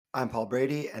I'm Paul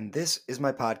Brady, and this is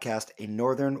my podcast, A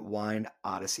Northern Wine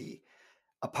Odyssey,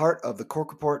 a part of the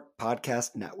Cork Report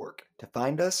Podcast Network. To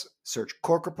find us, search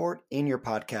Cork Report in your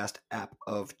podcast app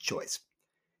of choice.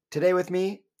 Today with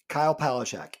me, Kyle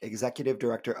Palachuk, Executive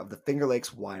Director of the Finger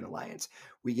Lakes Wine Alliance.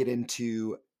 We get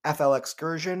into FL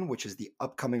Excursion, which is the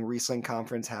upcoming Riesling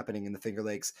conference happening in the Finger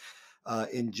Lakes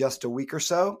in just a week or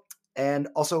so, and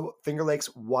also Finger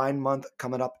Lakes Wine Month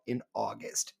coming up in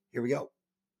August. Here we go.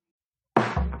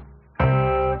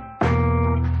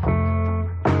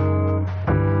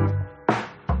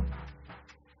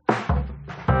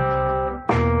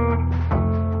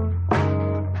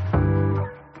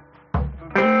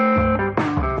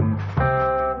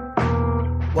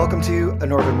 Welcome to A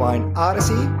Northern Wine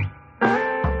Odyssey.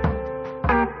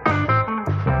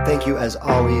 Thank you, as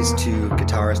always, to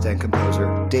guitarist and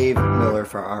composer Dave Miller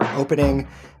for our opening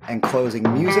and closing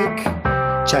music.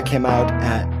 Check him out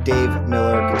at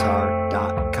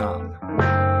davemillerguitar.com.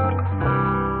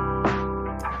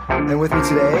 And with me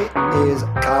today is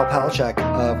Kyle Palachuk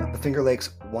of the Finger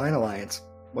Lakes Wine Alliance.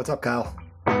 What's up, Kyle?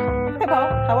 Hey,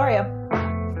 Paul. How are you?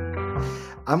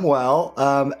 I'm well.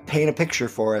 Paint a picture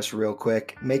for us real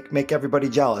quick. Make everybody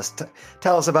jealous.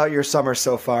 Tell us about your summer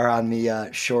so far on the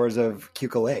shores of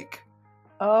Keuka Lake.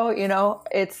 Oh,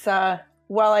 it's,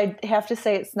 well, I have to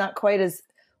say it's not quite as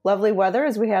lovely weather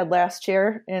as we had last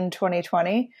year in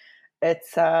 2020.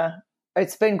 It's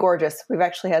been gorgeous. We've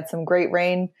actually had some great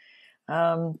rain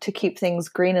to keep things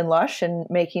green and lush, and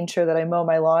making sure that I mow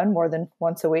my lawn more than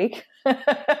once a week.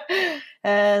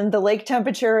 And the lake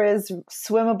temperature is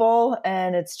swimmable,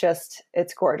 and it's gorgeous.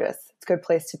 It's a good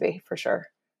place to be, for sure.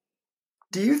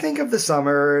 Do you think of the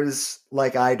summers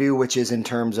like I do, which is in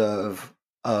terms of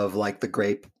like the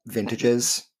grape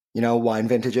vintages, wine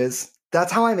vintages?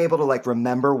 That's how I'm able to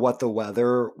remember what the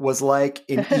weather was like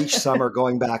in each summer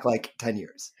going back 10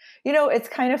 years. It's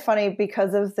kind of funny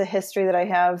because of the history that I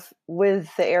have with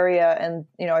the area. And,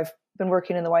 I've been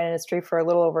working in the wine industry for a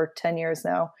little over 10 years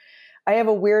now. I have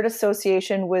a weird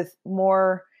association with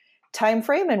more time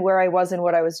frame and where I was and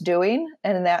what I was doing.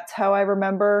 And that's how I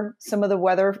remember some of the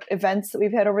weather events that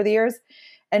we've had over the years,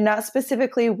 and not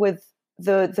specifically with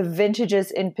the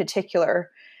vintages in particular,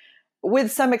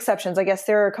 with some exceptions. I guess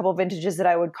there are a couple of vintages that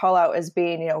I would call out as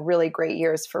being, really great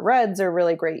years for reds, or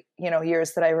really great,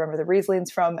 years that I remember the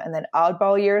Rieslings from, and then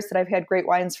oddball years that I've had great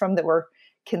wines from that were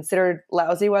considered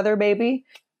lousy weather maybe.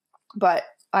 But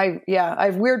I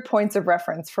have weird points of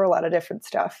reference for a lot of different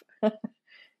stuff.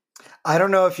 I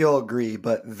don't know if you'll agree,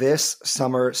 but this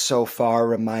summer so far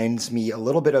reminds me a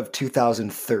little bit of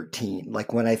 2013.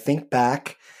 Like when I think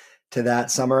back to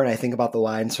that summer and I think about the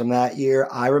wines from that year,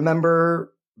 I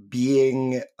remember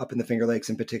being up in the Finger Lakes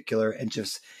in particular and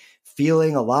just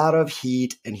feeling a lot of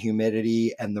heat and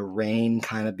humidity, and the rain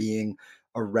kind of being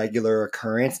a regular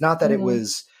occurrence. Not that it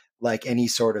was like any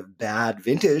sort of bad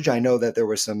vintage. I know that there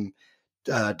was some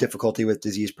difficulty with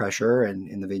disease pressure and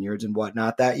in the vineyards and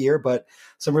whatnot that year, but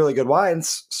some really good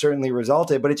wines certainly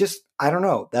resulted. But it just, I don't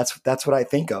know. That's what I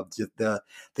think of: the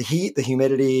heat, the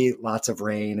humidity, lots of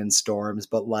rain and storms,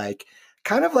 but they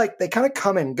kind of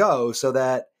come and go. So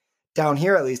that down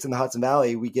here, at least in the Hudson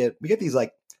Valley, we get these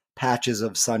patches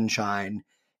of sunshine.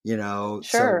 Sure.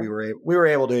 So we were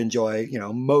able to enjoy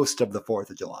most of the 4th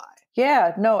of July.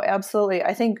 Yeah, no, absolutely.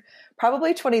 I think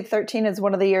probably 2013 is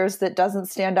one of the years that doesn't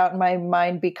stand out in my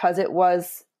mind because it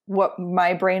was what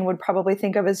my brain would probably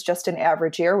think of as just an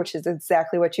average year, which is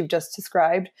exactly what you've just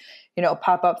described.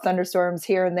 Pop-up thunderstorms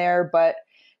here and there, but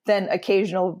then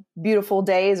occasional beautiful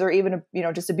days, or even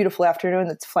just a beautiful afternoon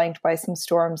that's flanked by some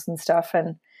storms and stuff.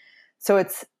 And so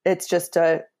it's just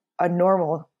a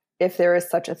normal, if there is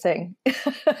such a thing,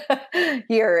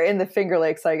 year in the Finger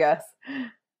Lakes, I guess.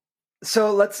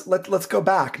 So let's go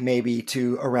back maybe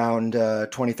to around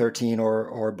 2013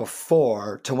 or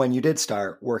before, to when you did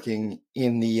start working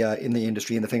in the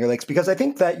industry in the Finger Lakes, because I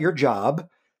think that your job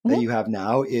that you have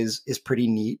now is pretty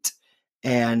neat,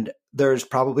 and there's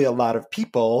probably a lot of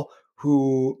people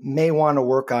who may want to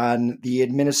work on the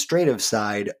administrative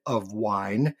side of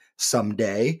wine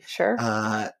someday. Sure.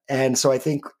 And so I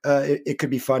think it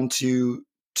could be fun to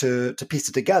piece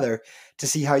it together to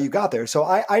see how you got there. So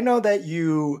I know that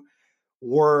you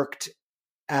worked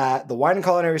at the Wine and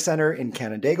Culinary Center in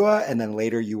Canandaigua, and then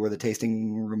later you were the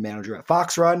tasting room manager at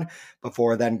Fox Run,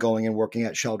 before then going and working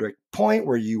at Sheldrick Point,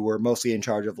 where you were mostly in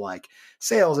charge of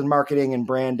sales and marketing and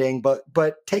branding.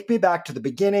 But take me back to the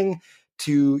beginning,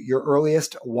 to your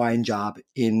earliest wine job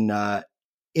in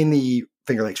the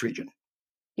Finger Lakes region.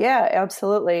 Yeah,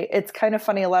 absolutely. It's kind of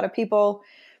funny. A lot of people,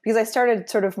 because I started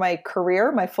sort of my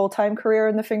full-time career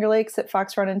in the Finger Lakes at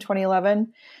Fox Run in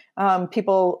 2011.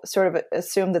 People sort of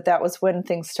assumed that that was when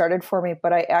things started for me,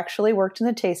 but I actually worked in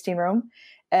the tasting room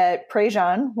at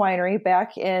Préjean Winery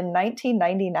back in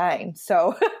 1999.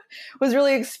 So was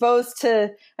really exposed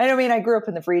to, I mean, I grew up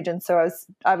in the region, so I was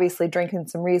obviously drinking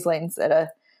some Rieslings at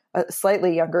a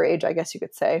slightly younger age, I guess you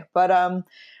could say. But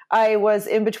I was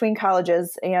in between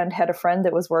colleges and had a friend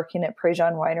that was working at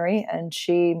Préjean Winery, and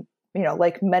she,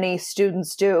 like many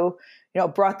students do,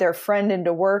 brought their friend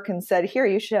into work and said, here,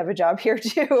 you should have a job here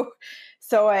too.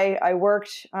 So I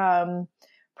worked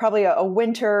probably a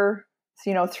winter,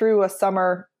 through a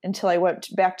summer until I went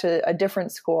back to a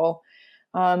different school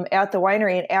at the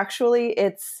winery. And actually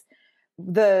it's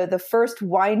the first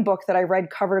wine book that I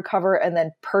read cover to cover and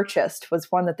then purchased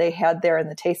was one that they had there in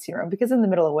the tasting room, because in the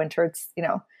middle of winter,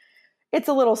 it's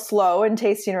a little slow in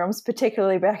tasting rooms,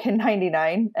 particularly back in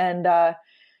 99. And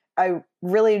I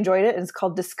really enjoyed it. It's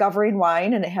called Discovering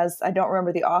Wine. And it has, I don't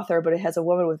remember the author, but it has a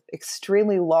woman with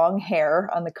extremely long hair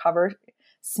on the cover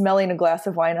smelling a glass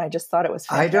of wine. I just thought it was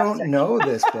fantastic. I don't know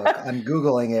this book. I'm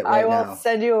Googling it right now. I will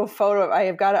send you a photo. I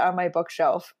have got it on my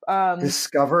bookshelf.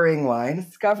 Discovering Wine?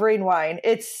 Discovering Wine.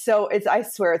 I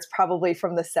swear it's probably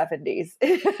from the 70s.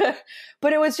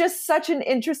 But it was just such an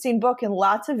interesting book and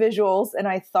lots of visuals. And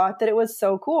I thought that it was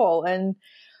so cool. And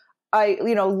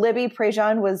Libby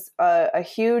Préjean was a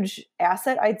huge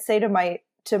asset, I'd say, to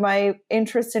my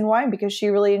interest in wine, because she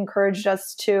really encouraged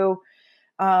us to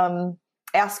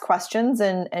ask questions.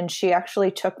 And she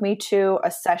actually took me to a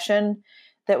session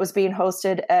that was being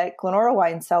hosted at Glenora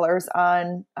Wine Cellars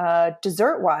on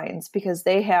dessert wines, because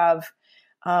they have,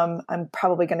 I'm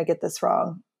probably going to get this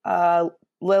wrong.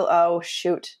 Oh,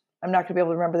 shoot. I'm not going to be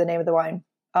able to remember the name of the wine.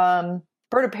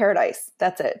 Bird of Paradise.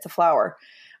 That's it. It's a flower.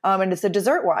 And it's a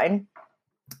dessert wine.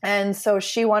 And so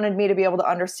she wanted me to be able to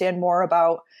understand more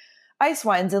about ice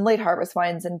wines and late harvest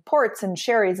wines and ports and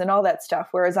sherries and all that stuff.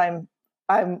 Whereas I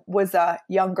was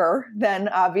younger then,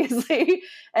 obviously,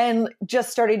 and just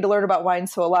starting to learn about wine.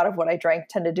 So a lot of what I drank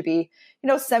tended to be,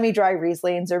 semi-dry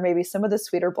Rieslings or maybe some of the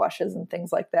sweeter blushes and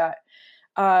things like that.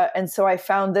 And so I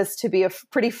found this to be a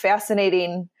pretty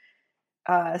fascinating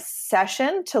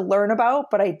session to learn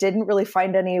about, but I didn't really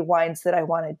find any wines that I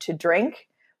wanted to drink.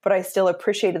 But I still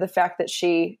appreciated the fact that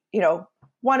she,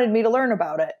 wanted me to learn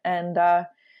about it. And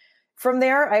from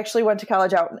there, I actually went to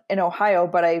college out in Ohio,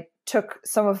 but I took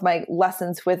some of my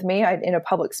lessons with me. In a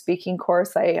public speaking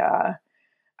course, I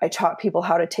taught people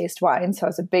how to taste wine. So I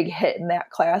was a big hit in that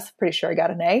class. Pretty sure I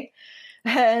got an A.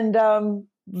 And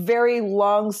very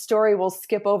long story. We'll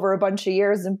skip over a bunch of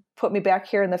years and put me back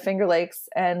here in the Finger Lakes.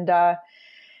 And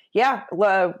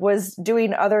was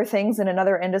doing other things in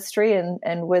another industry.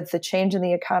 And with the change in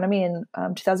the economy in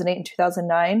 2008 and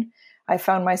 2009, I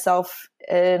found myself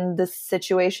in this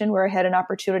situation where I had an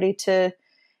opportunity to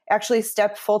actually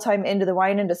step full-time into the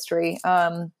wine industry.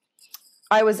 I'd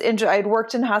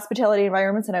worked in hospitality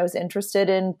environments, and I was interested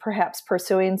in perhaps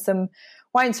pursuing some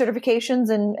wine certifications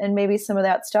and maybe some of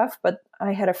that stuff. But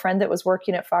I had a friend that was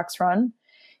working at Fox Run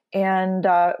and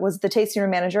was the tasting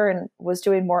room manager and was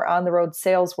doing more on the road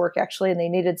sales work, actually. And they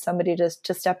needed somebody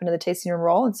to step into the tasting room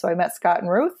role. And so I met Scott and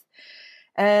Ruth.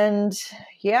 And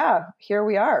yeah, here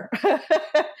we are.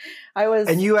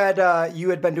 And you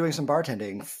had been doing some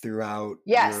bartending throughout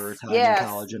your time in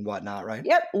college and whatnot, right?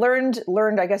 Yep.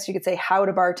 Learned, I guess you could say, how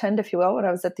to bartend, if you will, when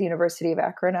I was at the University of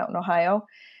Akron out in Ohio.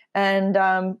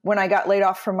 And when I got laid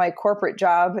off from my corporate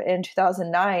job in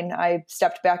 2009, I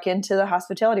stepped back into the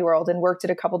hospitality world and worked at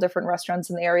a couple different restaurants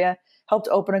in the area, helped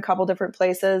open a couple different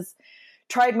places,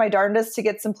 tried my darndest to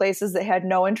get some places that had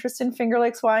no interest in Finger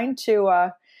Lakes wine to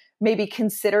maybe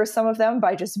consider some of them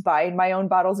by just buying my own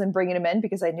bottles and bringing them in,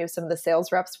 because I knew some of the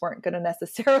sales reps weren't going to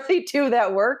necessarily do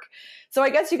that work. So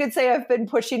I guess you could say I've been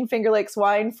pushing Finger Lakes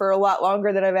wine for a lot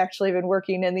longer than I've actually been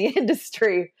working in the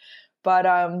industry. But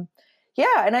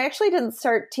yeah, and I actually didn't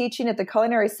start teaching at the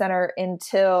Culinary Center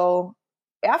until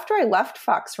after I left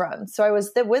Fox Run. So I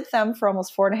was with them for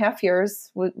almost 4.5 years,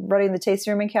 running the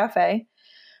tasting room and cafe.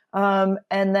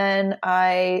 And then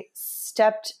I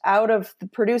stepped out of the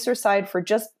producer side for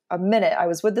just a minute. I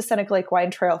was with the Seneca Lake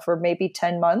Wine Trail for maybe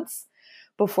 10 months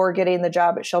before getting the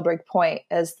job at Sheldrake Point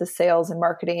as the sales and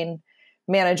marketing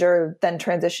manager, then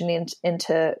transitioning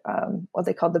into what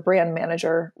they called the brand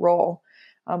manager role.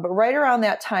 But right around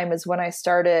that time is when I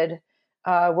started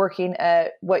working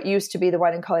at what used to be the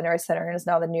Wine and Culinary Center and is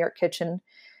now the New York Kitchen.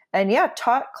 And yeah,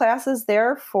 taught classes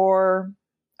there for,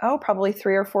 probably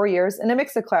 3 or 4 years in a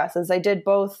mix of classes. I did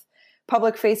both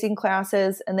public facing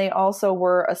classes, and they also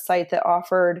were a site that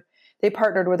they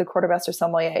partnered with the Quartermaster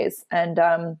Sommeliers. And,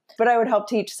 but I would help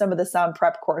teach some of the somm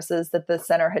prep courses that the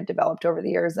center had developed over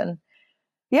the years. And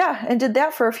Yeah, and did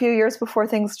that for a few years before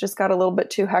things just got a little bit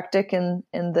too hectic in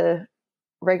the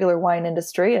regular wine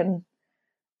industry. And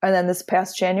then this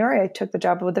past January, I took the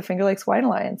job with the Finger Lakes Wine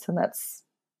Alliance, and that's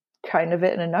kind of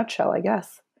it in a nutshell, I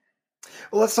guess.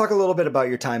 Well, let's talk a little bit about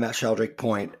your time at Sheldrake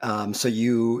Point. So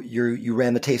you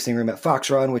ran the tasting room at Fox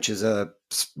Run, which is a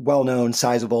well-known,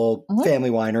 sizable family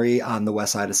winery on the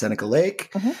west side of Seneca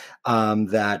Lake,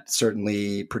 that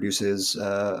certainly produces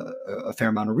a fair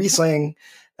amount of Riesling,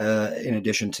 in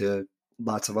addition to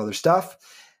lots of other stuff.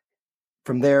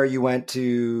 From there, you went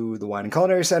to the Wine and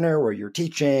Culinary Center, where you're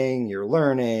teaching, you're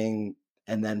learning,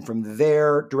 and then from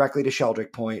there directly to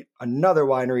Sheldrake Point, another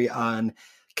winery on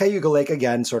Cayuga Lake,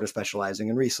 again, sort of specializing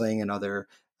in Riesling and other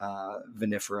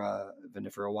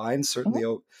vinifera wines.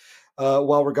 Certainly a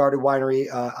well-regarded winery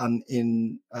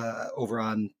over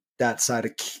on that side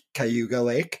of Cayuga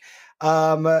Lake.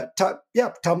 Let's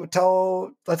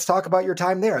talk about your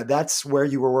time there. That's where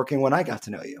you were working when I got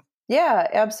to know you. Yeah,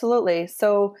 absolutely.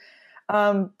 So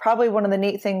probably one of the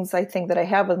neat things I think that I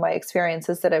have with my experience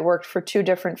is that I worked for two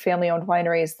different family-owned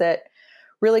wineries that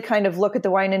really kind of look at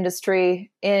the wine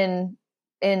industry in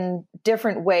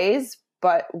different ways,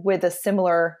 but with a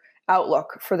similar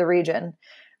outlook for the region.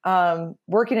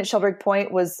 Working at Sheldrake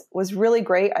Point was really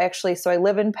great. So I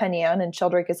live in Penn Yan, and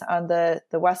Sheldrake is on the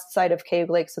west side of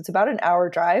Cayuga Lake. So it's about an hour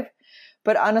drive,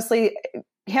 but honestly,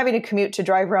 having to commute to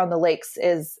drive around the lakes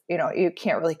is, you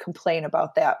can't really complain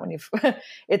about that when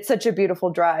it's such a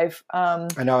beautiful drive.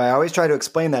 I know. I always try to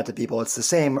explain that to people. It's the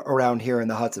same around here in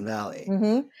the Hudson Valley.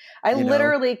 Mm-hmm. I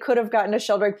literally could have gotten to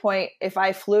Sheldrake Point if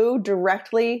I flew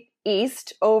directly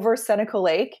east over Seneca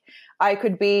Lake. I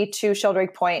could be to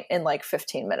Sheldrake Point in like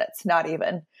 15 minutes, not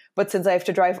even. But since I have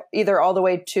to drive either all the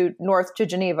way to north to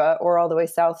Geneva or all the way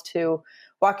south to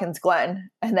Watkins Glen,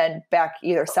 and then back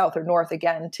either south or north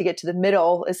again to get to the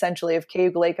middle, essentially, of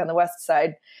Cayuga Lake on the west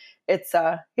side, it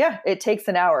takes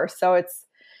an hour. So it's,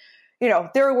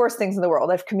 there are worse things in the world.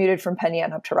 I've commuted from Penn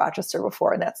Yan up to Rochester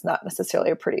before, and that's not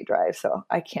necessarily a pretty drive, so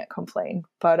I can't complain.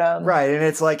 But right, and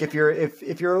it's like if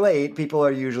you're late, people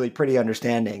are usually pretty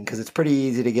understanding, because it's pretty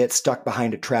easy to get stuck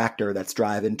behind a tractor that's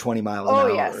driving 20 miles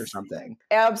an hour or something.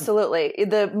 Absolutely.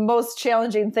 The most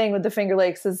challenging thing with the Finger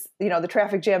Lakes is, the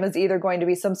traffic jam is either going to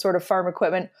be some sort of farm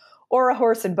equipment or a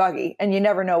horse and buggy, and you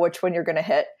never know which one you're going to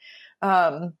hit.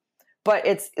 But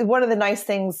it's one of the nice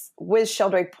things with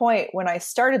Sheldrake Point when I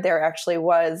started there actually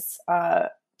was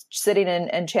sitting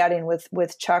and chatting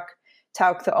with Chuck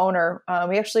Tauk, the owner.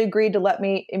 He actually agreed to let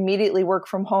me immediately work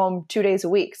from home 2 days a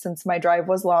week since my drive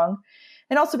was long.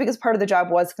 And also because part of the job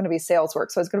was going to be sales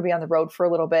work. So I was going to be on the road for a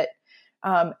little bit.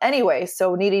 Anyway,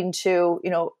 so needing to,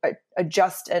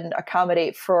 adjust and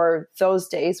accommodate for those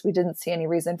days, we didn't see any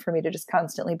reason for me to just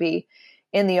constantly be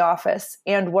in the office.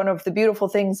 And one of the beautiful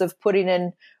things of putting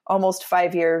in almost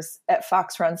 5 years at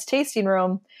Fox Run's tasting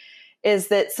room is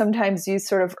that sometimes you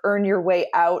sort of earn your way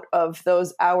out of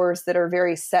those hours that are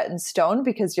very set in stone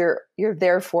because you're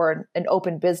there for an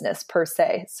open business per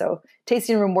se. So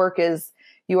tasting room work is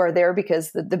you are there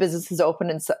because the business is open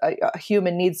and a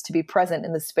human needs to be present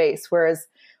in the space. Whereas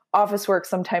office work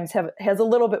sometimes has a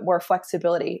little bit more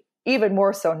flexibility, even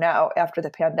more so now after the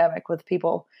pandemic with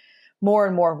people more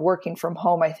and more working from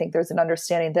home. I think there's an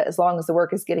understanding that as long as the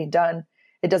work is getting done,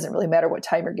 it doesn't really matter what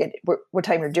time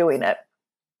you're doing it.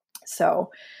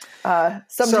 So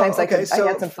sometimes I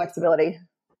had some flexibility.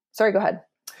 Sorry, go ahead.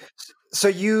 So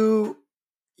you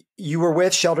were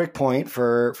with Sheldrake Point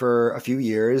for a few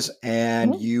years,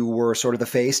 and you were sort of the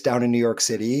face down in New York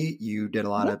City. You did a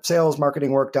lot of sales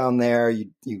marketing work down there. You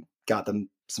got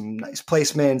them some nice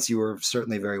placements. You were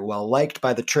certainly very well liked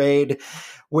by the trade,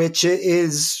 which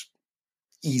is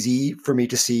easy for me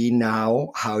to see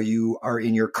now how you are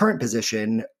in your current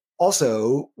position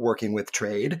also working with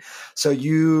trade. So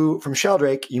from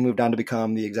Sheldrake, you moved on to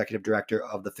become the executive director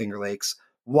of the Finger Lakes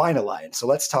Wine Alliance. So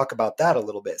let's talk about that a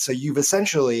little bit. So you've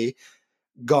essentially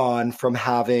gone from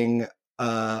having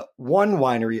one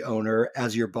winery owner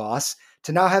as your boss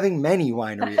to now having many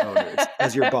winery owners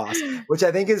as your boss, which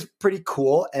I think is pretty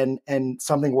cool and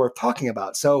something worth talking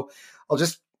about. So I'll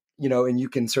just, and you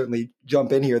can certainly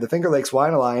jump in here. The Finger Lakes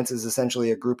Wine Alliance is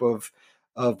essentially a group of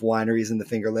wineries in the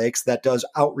Finger Lakes that does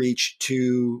outreach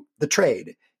to the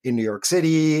trade in New York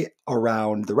City,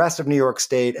 around the rest of New York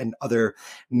State, and other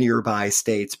nearby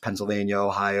states, Pennsylvania,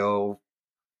 Ohio,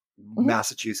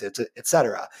 Massachusetts, et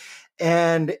cetera.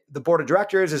 And the board of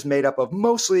directors is made up of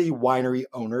mostly winery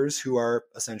owners who are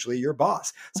essentially your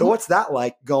boss. So what's that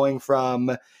like, going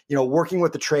from, working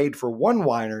with the trade for one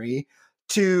winery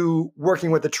to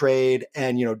working with the trade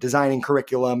and, designing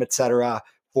curriculum, et cetera,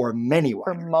 for many wineries?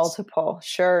 For multiple.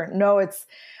 Sure. No,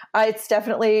 It's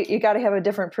definitely, you got to have a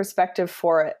different perspective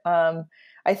for it.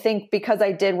 I think because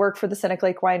I did work for the Seneca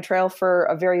Lake Wine Trail for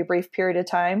a very brief period of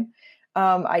time,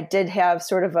 I did have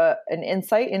sort of an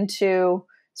insight into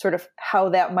sort of how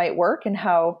that might work and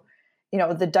how,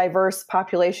 the diverse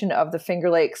population of the Finger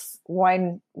Lakes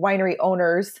winery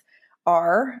owners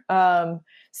are.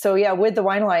 So yeah, with the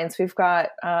Wine Alliance, we've got,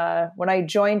 when I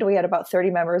joined, we had about 30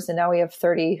 members, and now we have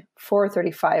 34,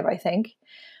 35, I think.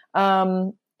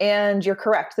 And you're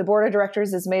correct. The board of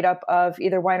directors is made up of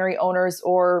either winery owners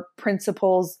or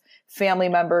principals, family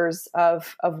members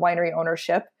of winery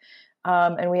ownership.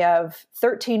 And we have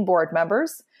 13 board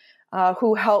members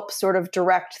who help sort of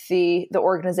direct the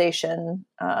organization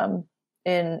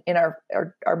in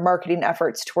our marketing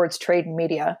efforts towards trade and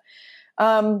media.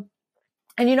 And,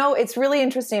 it's really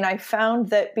interesting. I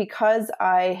found that because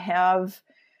I have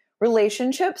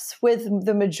relationships with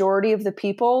the majority of the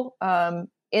people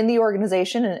in the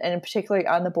organization and particularly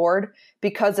on the board,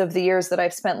 because of the years that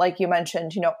I've spent, like you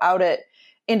mentioned, out at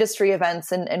industry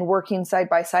events and working side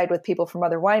by side with people from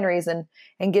other wineries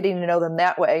and getting to know them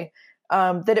that way,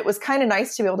 that it was kind of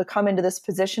nice to be able to come into this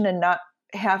position and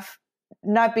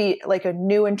not be like a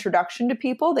new introduction to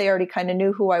people. They already kind of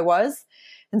knew who I was.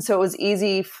 And so it was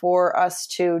easy for us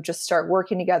to just start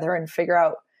working together and figure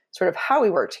out sort of how we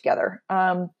work together.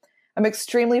 I'm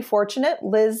extremely fortunate.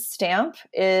 Liz Stamp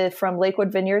from Lakewood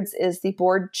Vineyards is the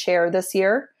board chair this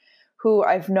year, who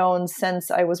I've known since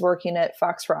I was working at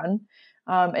Fox Run.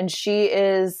 And she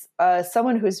is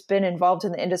someone who's been involved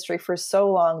in the industry for so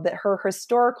long that her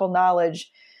historical knowledge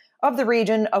of the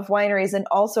region, of wineries, and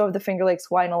also of the Finger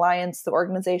Lakes Wine Alliance, the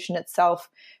organization itself,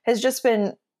 has just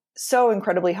been so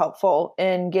incredibly helpful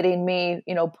in getting me,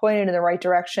 pointed in the right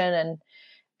direction.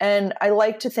 And I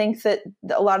like to think that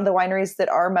a lot of the wineries that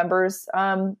are members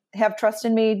have trust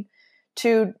in me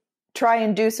to try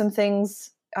and do some things,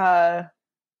 and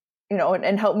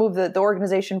help move the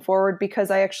organization forward. Because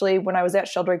I actually, when I was at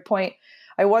Sheldrake Point,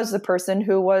 I was the person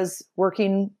who was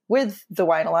working with the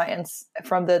Wine Alliance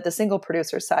from the single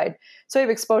producer side. So I have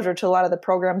exposure to a lot of the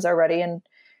programs already.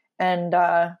 And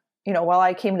while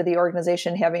I came to the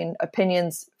organization having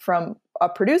opinions from a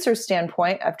producer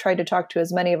standpoint, I've tried to talk to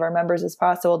as many of our members as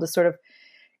possible to sort of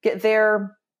get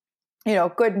their,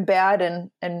 good and bad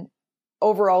and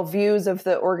overall views of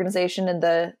the organization and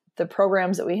the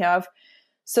programs that we have,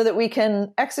 so that we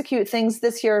can execute things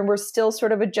this year. And we're still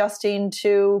sort of adjusting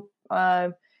to,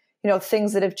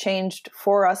 things that have changed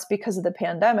for us because of the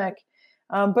pandemic,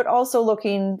 but also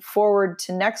looking forward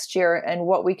to next year and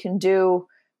what we can do,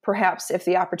 perhaps if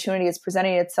the opportunity is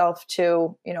presenting itself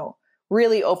to,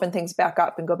 really open things back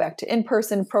up and go back to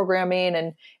in-person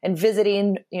programming and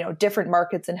visiting, different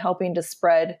markets and helping to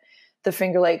spread the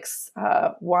Finger Lakes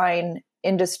wine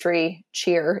industry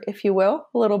cheer, if you will,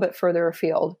 a little bit further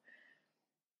afield.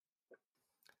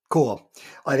 Cool.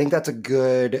 I think that's a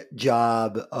good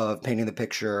job of painting the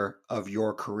picture of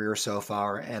your career so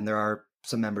far. And there are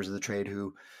some members of the trade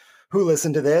who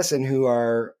listen to this and who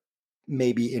are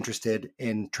maybe interested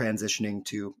in transitioning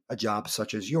to a job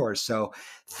such as yours. So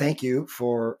thank you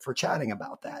for chatting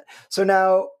about that. So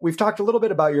now we've talked a little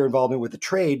bit about your involvement with the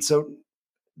trade. So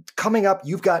coming up,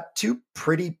 you've got two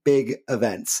pretty big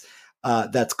events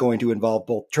that's going to involve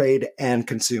both trade and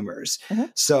consumers. Mm-hmm.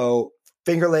 So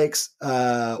Finger Lakes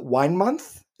Wine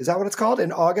Month, is that what it's called,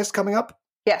 in August coming up?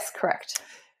 Yes, correct.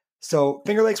 So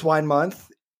Finger Lakes Wine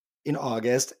Month in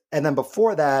August. And then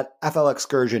before that, FL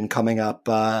Excursion coming up,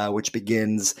 which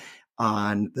begins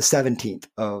on the 17th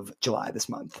of July this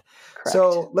month. Correct.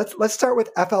 So let's start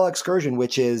with FL Excursion,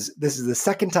 this is the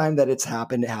second time that it's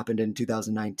happened. It happened in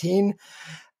 2019.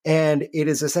 And it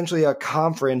is essentially a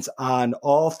conference on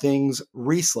all things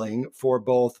Riesling for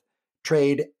both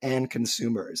trade and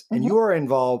consumers. And you are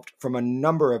involved from a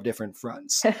number of different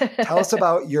fronts. Tell us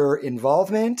about your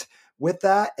involvement with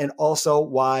that and also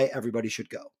why everybody should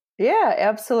go. Yeah,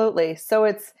 absolutely.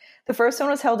 So the first one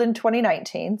was held in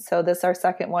 2019. So this, our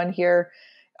second one here,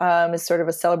 is sort of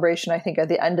a celebration, I think, at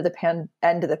the end of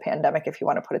the pandemic, if you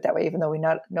want to put it that way, even though we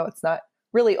know it's not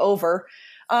really over.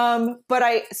 But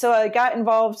I got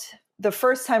involved the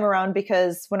first time around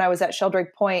because when I was at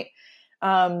Sheldrake Point,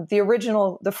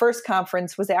 the first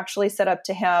conference was actually set up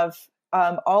to have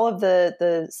all of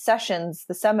the sessions,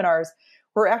 the seminars,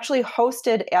 were actually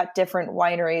hosted at different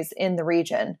wineries in the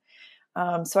region.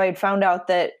 So I had found out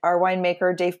that our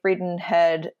winemaker, Dave Breeden,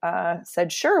 had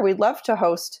said, sure, we'd love to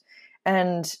host.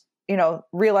 And,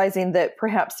 realizing that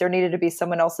perhaps there needed to be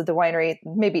someone else at the winery,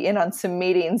 maybe in on some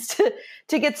meetings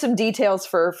to get some details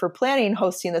for planning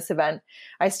hosting this event,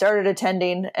 I started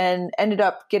attending and ended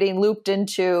up getting looped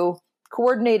into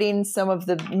coordinating some of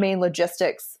the main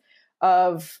logistics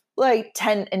of like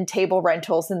tent and table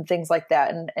rentals and things like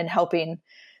that, and helping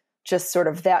just sort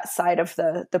of that side of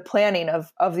the planning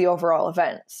of the overall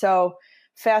event. So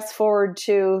fast forward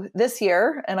to this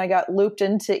year, and I got looped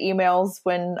into emails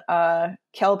when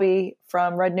Kelby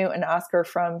from Red Newt and Oscar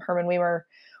from Herman Weimer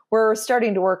were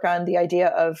starting to work on the idea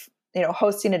of,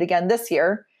 hosting it again this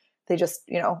year. They just,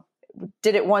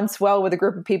 did it once well with a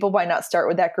group of people. Why not start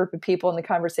with that group of people in the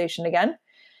conversation again?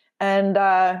 And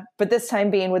but this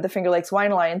time being with the Finger Lakes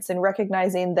Wine Alliance, and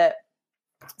recognizing that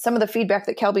some of the feedback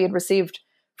that Kelby had received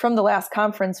from the last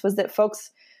conference was that folks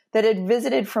that had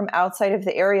visited from outside of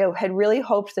the area had really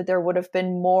hoped that there would have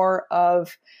been more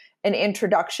of an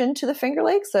introduction to the Finger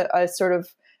Lakes, a sort of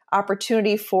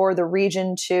opportunity for the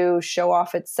region to show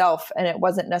off itself. And it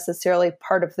wasn't necessarily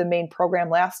part of the main program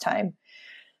last time.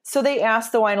 So they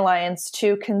asked the Wine Alliance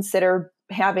to consider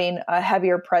having a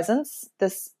heavier presence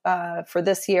for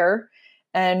this year,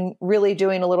 and really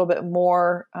doing a little bit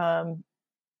more,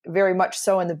 very much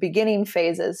so in the beginning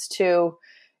phases, to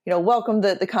welcome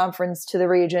the conference to the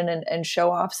region and show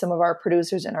off some of our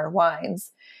producers and our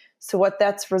wines. So what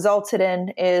that's resulted in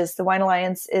is the Wine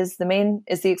Alliance is the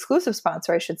exclusive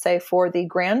sponsor, I should say, for the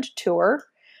Grand Tour,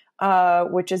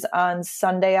 which is on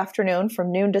Sunday afternoon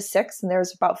from noon to 6. And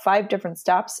there's about 5 different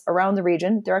stops around the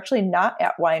region. They're actually not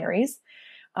at wineries.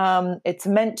 It's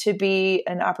meant to be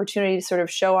an opportunity to sort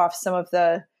of show off some of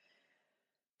the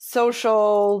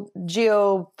social,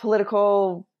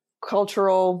 geopolitical,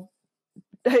 cultural,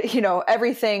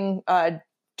 everything,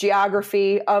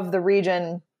 geography of the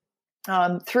region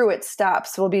through its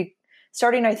stops. We'll be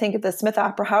starting, I think, at the Smith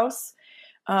Opera House,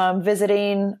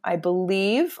 visiting, I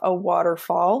believe, a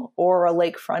waterfall or a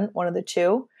lakefront, one of the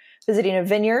two, visiting a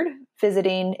vineyard,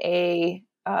 visiting a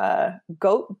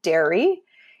goat dairy,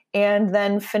 and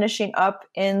then finishing up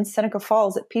in Seneca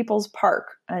Falls at People's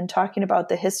Park and talking about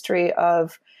the history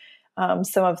of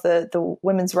some of the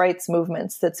women's rights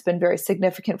movements that's been very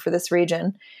significant for this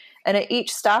region. And at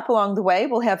each stop along the way,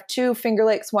 we'll have 2 Finger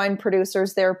Lakes wine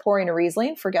producers there pouring a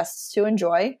Riesling for guests to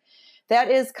enjoy. That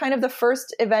is kind of the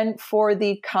first event for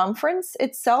the conference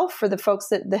itself, for the folks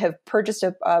that have purchased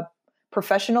a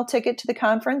professional ticket to the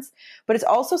conference. But it's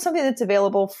also something that's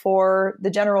available for the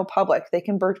general public. They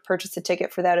can purchase a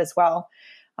ticket for that as well.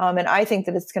 And I think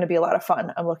that it's going to be a lot of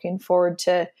fun. I'm looking forward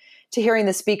to hearing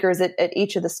the speakers at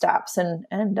each of the stops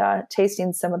and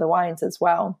tasting some of the wines as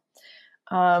well.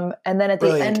 And then at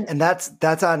Brilliant. the end, and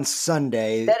that's on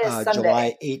Sunday, that is Sunday.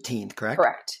 July 18th, correct?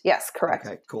 Correct. Yes, correct.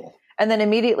 Okay, cool. And then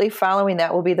immediately following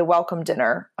that will be the welcome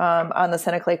dinner on the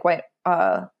Seneca Lake Wine,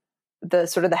 the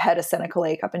sort of the head of Seneca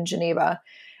Lake up in Geneva.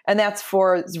 And that's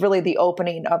for really the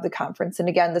opening of the conference. And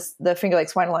again, the Finger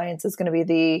Lakes Wine Alliance is going to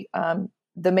be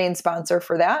the main sponsor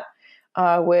for that,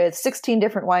 with 16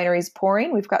 different wineries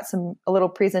pouring. We've got a little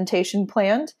presentation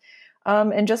planned,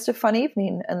 and just a fun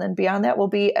evening. And then beyond that, we'll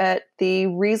be at the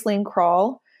Riesling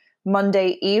Crawl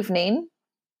Monday evening.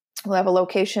 We'll have a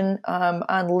location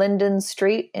on Linden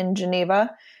Street in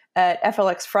Geneva at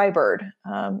FLX Freibird,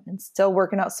 and still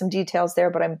working out some details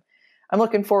there, but I'm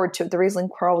looking forward to it. The Riesling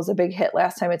Crawl was a big hit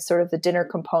last time. It's sort of the dinner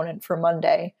component for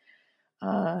Monday.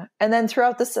 And then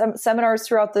throughout the seminars,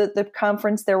 throughout the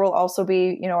conference, there will also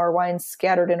be, our wines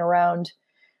scattered in around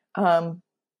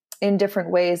in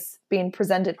different ways being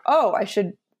presented. Oh,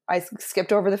 I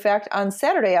skipped over the fact on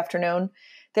Saturday afternoon,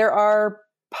 there are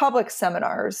public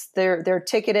seminars. They're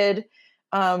ticketed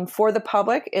for the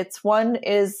public. One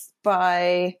is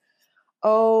by,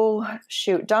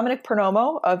 Dominic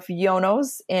Pernomo of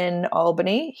Yono's in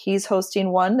Albany. He's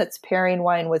hosting one that's pairing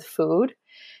wine with food.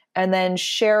 And then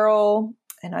Cheryl,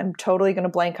 and I'm totally going to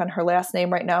blank on her last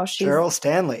name right now. Cheryl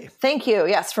Stanley. Thank you.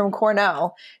 Yes, from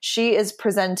Cornell. She is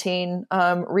presenting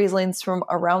Rieslings from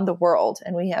around the world.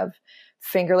 And we have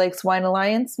Finger Lakes Wine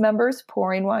Alliance members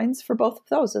pouring wines for both of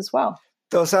those as well.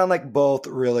 Those sound like both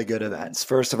really good events.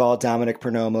 First of all, Dominic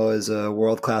Pernomo is a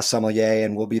world-class sommelier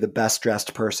and will be the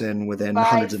best-dressed person within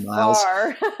hundreds of miles.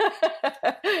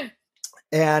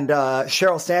 And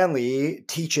Cheryl Stanley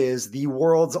teaches the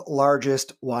world's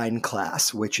largest wine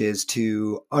class, which is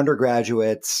to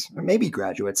undergraduates, maybe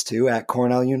graduates too, at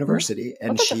Cornell University.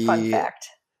 And she fun fact.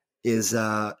 Is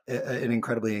an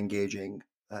incredibly engaging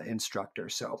instructor.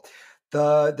 So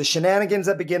the shenanigans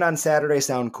that begin on Saturday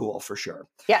sound cool for sure.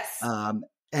 Yes.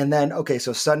 And then,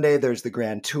 so Sunday there's the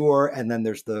grand tour, and then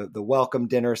there's the welcome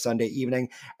dinner Sunday evening.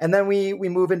 And then we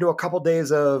move into a couple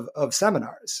days of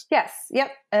seminars. Yes.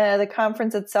 Yep. The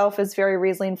conference itself is very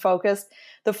Riesling focused.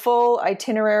 The full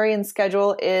itinerary and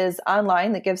schedule is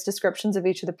online that gives descriptions of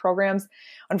each of the programs.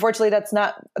 Unfortunately, that's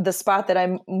not the spot that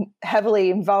I'm heavily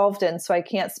involved in, so I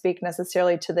can't speak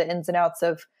necessarily to the ins and outs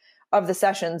of of the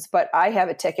sessions, but I have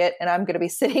a ticket and I'm going to be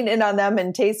sitting in on them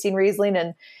and tasting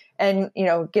Riesling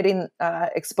and getting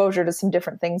exposure to some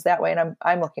different things that way. And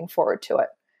I'm looking forward to it.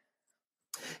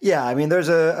 Yeah, I mean, there's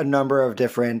a number of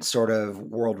different sort of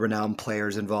world-renowned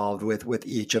players involved with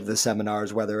each of the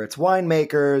seminars, whether it's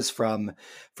winemakers from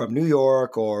New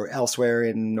York or elsewhere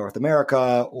in North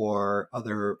America or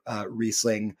other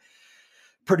Riesling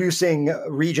producing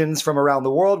regions from around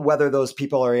the world, whether those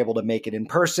people are able to make it in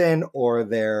person or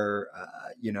they're,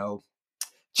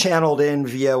 channeled in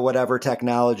via whatever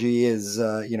technology is,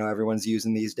 everyone's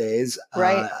using these days.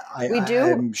 Right.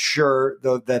 I'm sure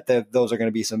though that those are going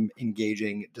to be some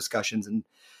engaging discussions, and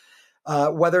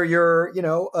whether you're,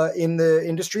 in the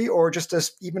industry or just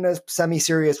even a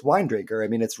semi-serious wine drinker. I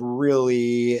mean, it's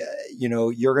really,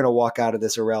 you're going to walk out of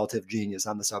this a relative genius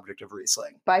on the subject of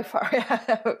Riesling. By far.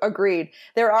 Agreed.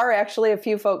 There are actually a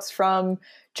few folks from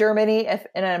Germany, if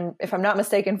I'm not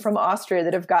mistaken, from Austria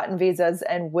that have gotten visas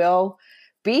and will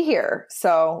be here.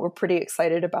 So we're pretty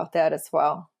excited about that as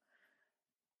well.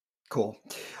 Cool.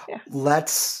 Yeah.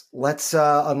 Let's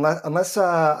unless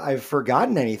I've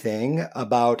forgotten anything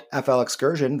about FL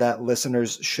Excursion that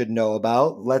listeners should know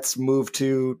about, let's move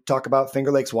to talk about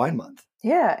Finger Lakes Wine Month.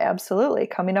 Yeah, absolutely.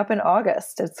 Coming up in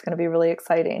August. It's going to be really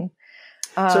exciting.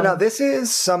 So now this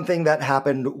is something that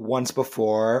happened once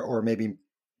before, or maybe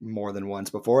more than once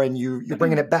before, and you're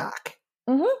bringing it back.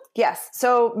 Mm-hmm. Yes.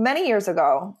 So many years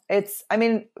ago,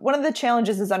 one of the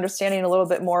challenges is understanding a little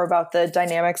bit more about the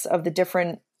dynamics of the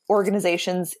different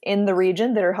organizations in the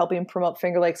region that are helping promote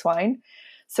Finger Lakes wine.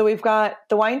 So we've got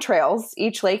the wine trails,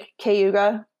 each lake,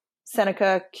 Cayuga,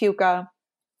 Seneca, Keuka,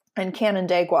 and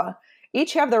Canandaigua,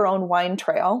 each have their own wine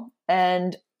trail.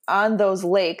 And on those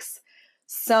lakes,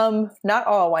 some, not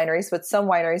all wineries, but some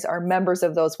wineries are members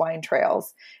of those wine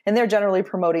trails. And they're generally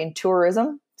promoting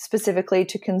tourism, specifically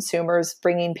to consumers,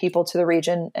 bringing people to the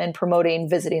region and promoting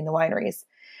visiting the wineries.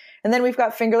 And then we've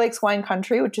got Finger Lakes Wine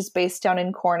Country, which is based down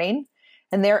in Corning.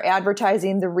 And they're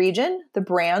advertising the region, the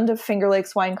brand of Finger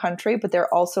Lakes Wine Country, but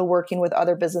they're also working with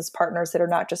other business partners that are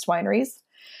not just wineries.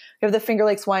 We have the Finger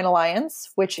Lakes Wine Alliance,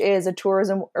 which is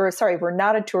we're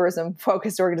not a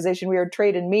tourism-focused organization. We are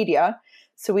trade and media.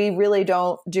 So we really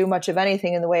don't do much of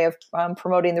anything in the way of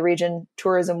promoting the region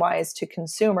tourism-wise to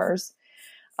consumers.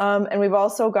 And we've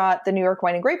also got the New York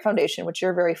Wine and Grape Foundation, which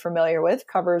you're very familiar with,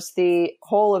 covers the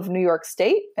whole of New York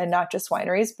State and not just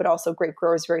wineries, but also grape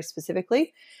growers very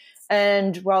specifically.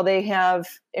 And while they have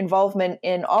involvement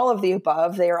in all of the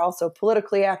above, they are also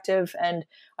politically active and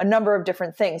a number of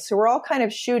different things. So we're all kind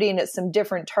of shooting at some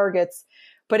different targets,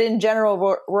 but in general,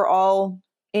 we're all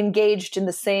engaged in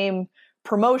the same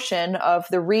promotion of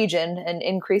the region and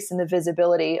increasing the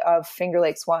visibility of Finger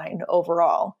Lakes wine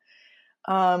overall.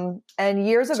 And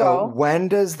years ago, so when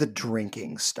does the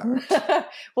drinking start?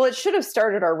 Well, it should have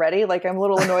started already. Like, I'm a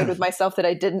little annoyed with myself that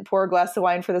I didn't pour a glass of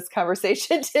wine for this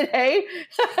conversation today.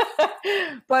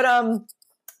 But,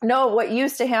 no, what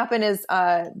used to happen is,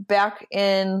 back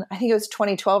in, I think it was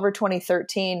 2012 or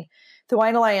 2013, the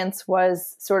Wine Alliance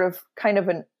was sort of kind of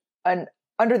an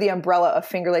under the umbrella of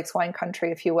Finger Lakes Wine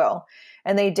Country, if you will.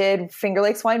 And they did Finger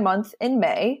Lakes Wine Month in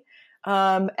May.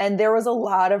 And there was a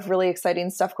lot of really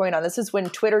exciting stuff going on. This is when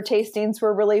Twitter tastings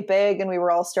were really big and we were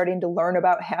all starting to learn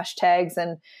about hashtags,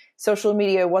 and social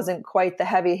media wasn't quite the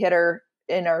heavy hitter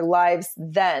in our lives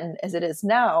then as it is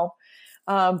now.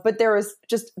 But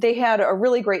they had a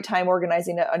really great time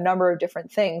organizing a number of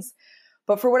different things.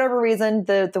 But for whatever reason,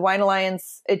 the Wine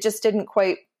Alliance, it just didn't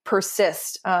quite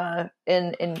persist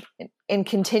in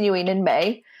continuing in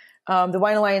May. The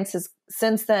Wine Alliance has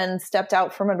since then stepped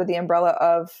out from under the umbrella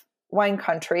of Wine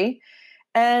Country.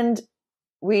 And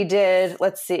we did,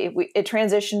 it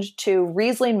transitioned to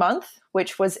Riesling Month,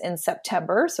 which was in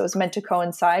September. So it was meant to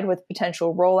coincide with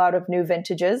potential rollout of new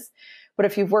vintages. But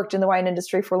if you've worked in the wine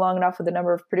industry for long enough with a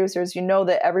number of producers, you know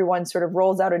that everyone sort of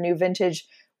rolls out a new vintage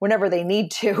whenever they need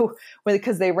to,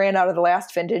 because they ran out of the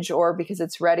last vintage or because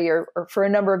it's ready or for a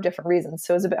number of different reasons.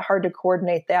 So it's a bit hard to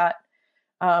coordinate that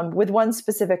with one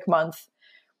specific month.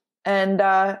 And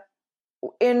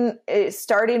in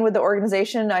starting with the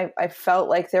organization, I felt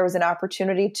like there was an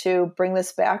opportunity to bring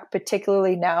this back,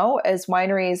 particularly now as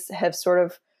wineries have sort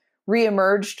of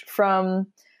reemerged from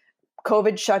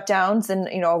COVID shutdowns and,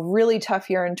 a really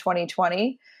tough year in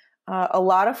 2020. A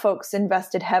lot of folks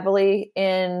invested heavily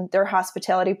in their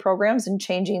hospitality programs and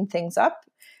changing things up.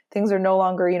 Things are no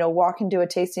longer, walk into a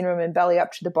tasting room and belly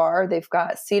up to the bar. They've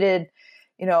got seated,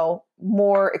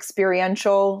 more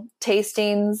experiential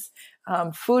tastings,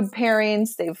 food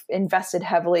pairings. They've invested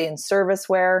heavily in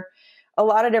serviceware. A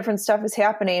lot of different stuff is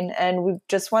happening. And we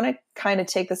just want to kind of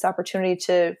take this opportunity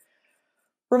to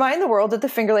remind the world that the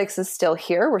Finger Lakes is still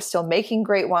here. We're still making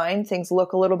great wine. Things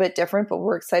look a little bit different, but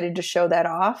we're excited to show that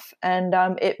off. And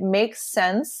it makes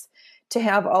sense to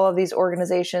have all of these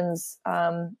organizations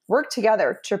work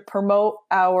together to promote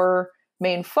our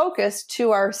main focus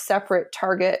to our separate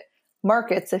target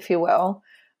markets, if you will,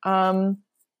 in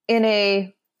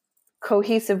a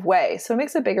cohesive way. So it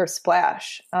makes a bigger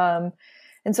splash.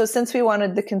 And so since we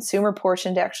wanted the consumer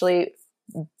portion to actually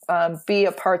be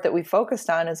a part that we focused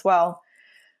on as well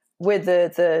with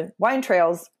the wine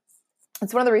trails,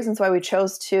 it's one of the reasons why we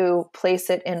chose to place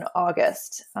it in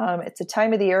August. It's a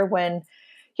time of the year when,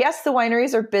 yes, the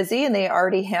wineries are busy and they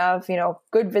already have,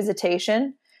 good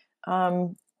visitation.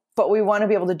 But we want to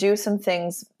be able to do some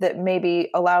things that maybe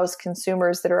allows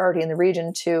consumers that are already in the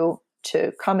region to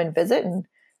come and visit and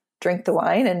drink the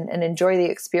wine and enjoy the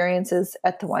experiences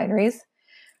at the wineries.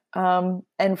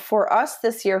 And for us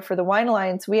this year, for the Wine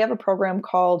Alliance, we have a program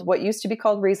called what used to be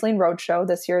called Riesling Roadshow.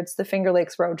 This year, it's the Finger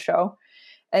Lakes Roadshow.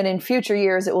 And in future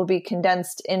years, it will be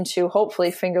condensed into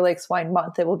hopefully Finger Lakes Wine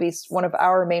Month. It will be one of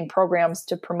our main programs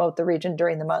to promote the region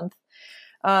during the month.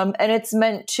 And it's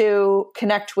meant to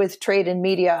connect with trade and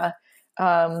media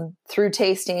through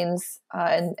tastings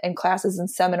and classes and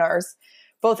seminars,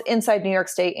 both inside New York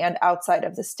State and outside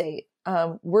of the state.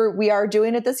 We are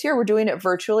doing it this year. We're doing it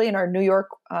virtually, and our New York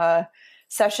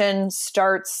session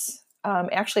starts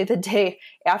actually the day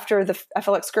after the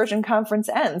FL Excursion Conference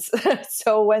ends.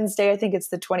 So Wednesday, I think it's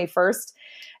the 21st,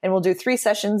 and we'll do 3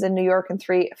 sessions in New York and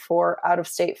 3 for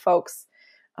out-of-state folks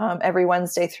every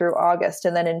Wednesday through August.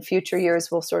 And then in future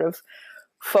years, we'll sort of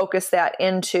focus that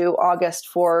into August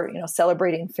for,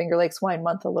 celebrating Finger Lakes Wine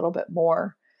Month a little bit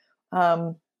more.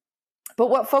 But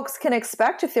what folks can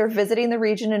expect if they're visiting the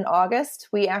region in August,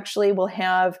 we actually will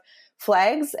have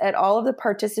flags at all of the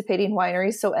participating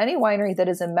wineries. So any winery that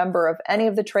is a member of any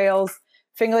of the trails,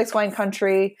 Finger Lakes Wine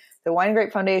Country, the Wine and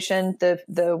Grape Foundation,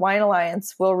 the Wine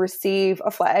Alliance will receive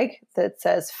a flag that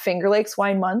says Finger Lakes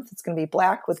Wine Month. It's going to be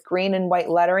black with green and white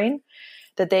lettering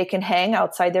that they can hang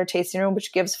outside their tasting room,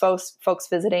 which gives folks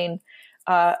visiting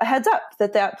a heads up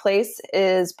that place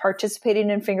is participating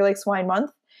in Finger Lakes Wine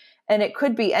Month. And it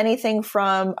could be anything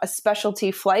from a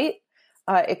specialty flight.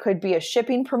 It could be a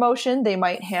shipping promotion. They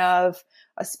might have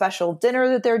a special dinner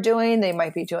that they're doing. They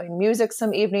might be doing music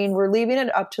some evening. We're leaving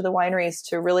it up to the wineries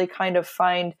to really kind of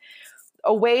find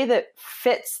a way that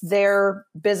fits their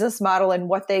business model and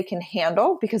what they can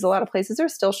handle, because a lot of places are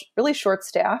still really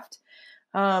short-staffed.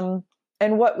 And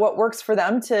what works for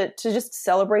them to just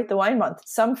celebrate the wine month.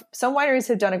 Some wineries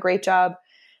have done a great job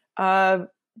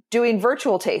doing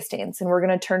virtual tastings, and we're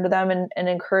going to turn to them and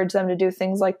encourage them to do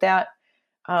things like that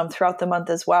throughout the month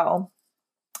as well.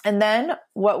 And then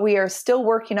what we are still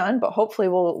working on, but hopefully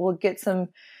we'll get some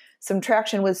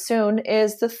traction with soon,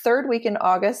 is the 3rd week in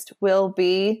August will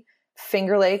be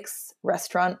Finger Lakes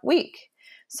Restaurant Week.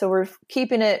 So we're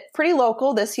keeping it pretty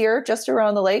local this year, just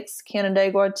around the lakes,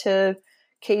 Canandaigua to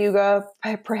Cayuga,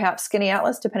 perhaps Skinny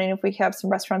Atlas, depending if we have some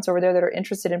restaurants over there that are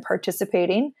interested in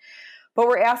participating. But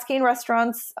we're asking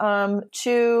restaurants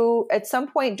to, at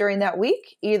some point during that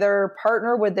week, either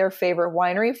partner with their favorite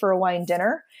winery for a wine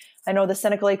dinner. I know the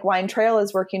Seneca Lake Wine Trail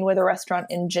is working with a restaurant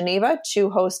in Geneva to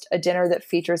host a dinner that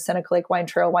features Seneca Lake Wine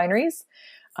Trail wineries.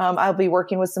 I'll be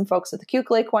working with some folks at the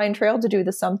Keuka Lake Wine Trail to do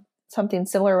something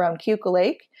similar around Keuka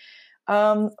Lake.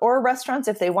 Or restaurants,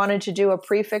 if they wanted to do a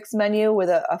prefix menu with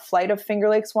a flight of Finger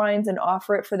Lakes wines and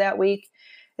offer it for that week.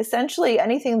 Essentially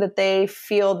anything that they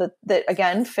feel that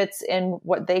again fits in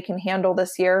what they can handle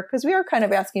this year, because we are kind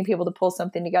of asking people to pull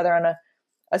something together on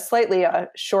a slightly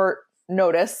short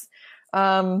notice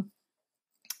to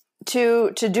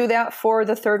do that for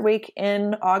the 3rd week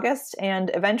in August. And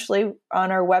eventually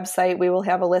on our website, we will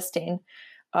have a listing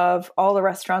of all the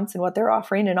restaurants and what they're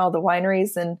offering and all the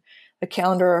wineries and a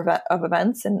calendar of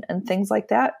events and things like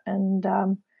that. And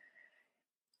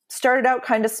started out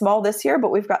kind of small this year,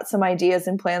 but we've got some ideas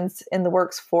and plans in the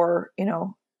works for,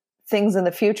 things in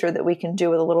the future that we can do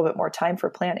with a little bit more time for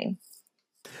planning.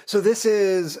 So this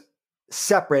is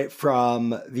separate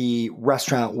from the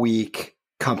Restaurant Week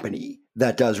company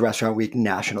that does Restaurant Week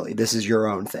nationally. This is your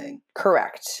own thing.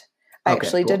 Correct. I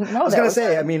actually didn't know that. I was going to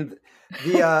say, I mean,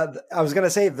 I was going to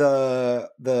say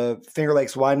the Finger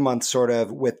Lakes Wine Month sort of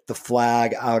with the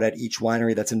flag out at each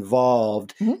winery that's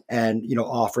involved and,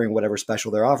 offering whatever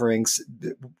special they're offering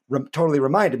totally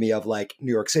reminded me of like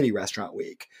New York City Restaurant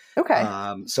Week. Okay.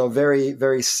 So very,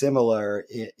 very similar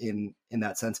in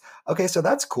that sense. Okay. So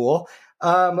that's cool.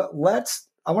 I want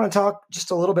to talk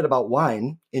just a little bit about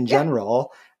wine in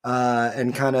general.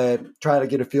 and kind of try to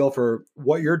get a feel for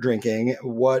what you're drinking,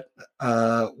 what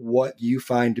you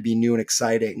find to be new and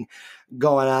exciting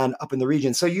going on up in the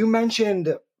region. So you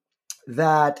mentioned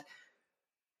that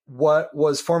what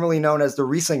was formerly known as the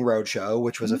Riesling Roadshow,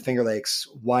 which was a Finger Lakes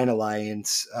Wine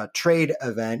Alliance trade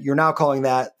event, you're now calling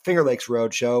that Finger Lakes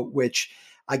Roadshow, which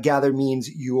I gather means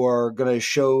you are going to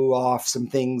show off some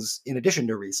things in addition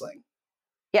to Riesling.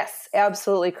 Yes,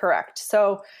 absolutely correct.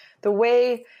 So the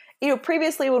way,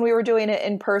 previously when we were doing it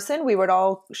in person, we would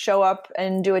all show up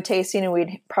and do a tasting, and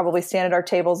we'd probably stand at our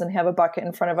tables and have a bucket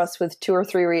in front of us with 2 or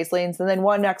 3 Rieslings and then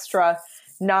one extra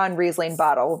non-Riesling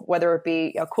bottle, whether it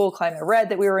be a Cool Climate Red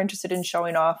that we were interested in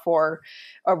showing off or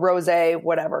a rosé,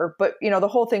 whatever. But, the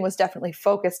whole thing was definitely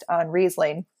focused on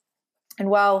Riesling.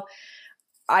 And while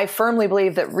I firmly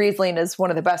believe that Riesling is one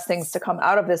of the best things to come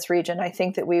out of this region, I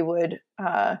think that we would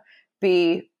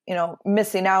be,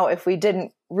 missing out if we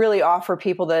didn't really offer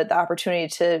people the opportunity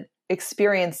to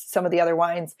experience some of the other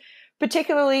wines,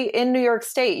 particularly in New York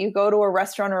State. You go to a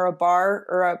restaurant or a bar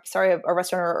or a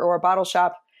restaurant or a bottle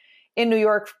shop in New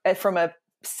York from a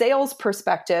sales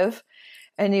perspective,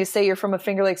 and you say you're from a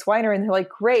Finger Lakes winery, and they're like,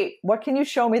 great, what can you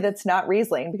show me that's not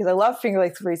Riesling? Because I love Finger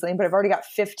Lakes Riesling, but I've already got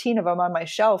 15 of them on my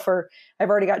shelf, or I've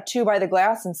already got 2 by the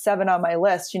glass and 7 on my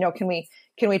list.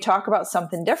 Can we talk about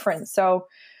something different? So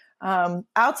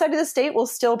outside of the state, we'll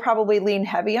still probably lean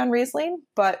heavy on Riesling,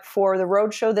 but for the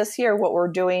roadshow this year, what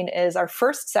we're doing is our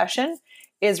first session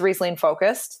is Riesling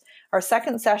focused. Our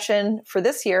second session for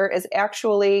this year is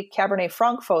actually Cabernet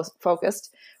Franc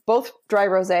focused, both dry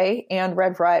rosé and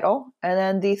red varietal. And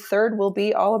then the third will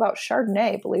be all about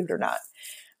Chardonnay, believe it or not.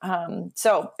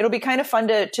 So it'll be kind of fun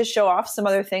to show off some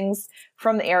other things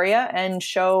from the area and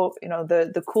show,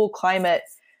 the cool climate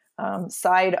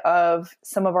side of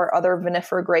some of our other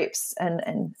vinifera grapes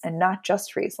and not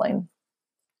just Riesling.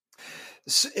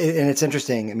 And it's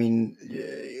interesting. I mean,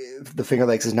 the Finger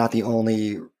Lakes is not the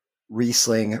only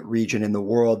Riesling region in the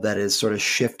world that is sort of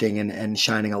shifting and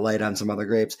shining a light on some other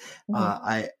grapes.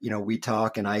 We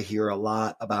talk and I hear a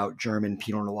lot about German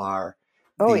Pinot Noir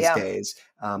these days,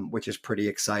 which is pretty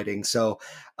exciting. So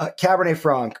Cabernet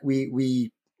Franc,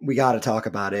 we got to talk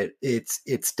about it.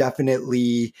 It's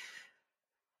definitely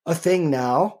a thing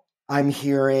now. I'm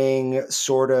hearing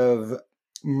sort of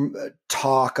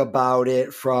talk about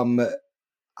it from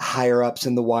higher ups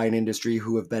in the wine industry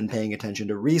who have been paying attention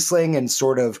to Riesling and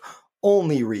sort of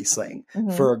only Riesling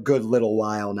for a good little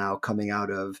while now, coming out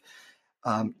of,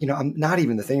 not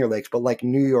even the Finger Lakes, but like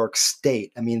New York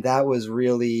State. I mean, that was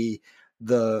really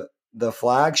the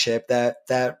flagship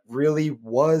that really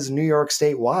was New York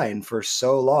State wine for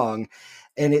so long.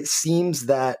 And it seems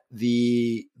that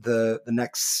the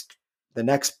next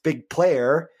big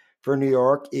player for New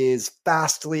York is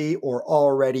fastly becoming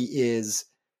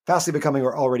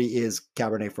or already is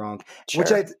Cabernet Franc, sure.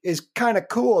 Which is kind of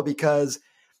cool because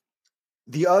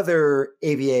the other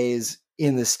AVAs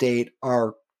in the state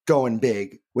are going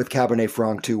big with Cabernet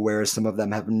Franc too, whereas some of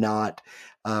them have not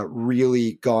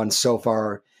really gone so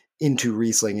far into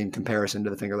Riesling in comparison to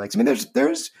the Finger Lakes. I mean,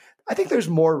 I think there's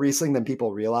more Riesling than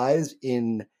people realize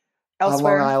on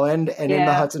Long Island and in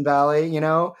the Hudson Valley.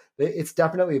 It's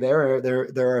definitely there.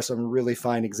 There are some really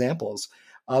fine examples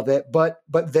of it, but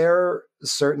they're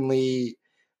certainly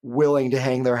willing to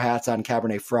hang their hats on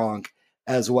Cabernet Franc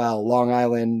as well. Long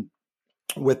Island,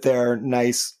 with their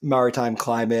nice maritime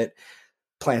climate,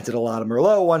 planted a lot of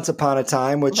Merlot once upon a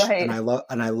time, which right.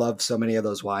 and I love so many of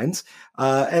those wines.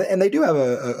 And they do have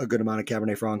a good amount of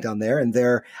Cabernet Franc down there, and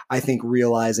they're, I think,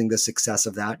 realizing the success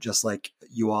of that, just like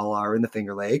you all are in the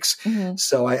Finger Lakes. Mm-hmm.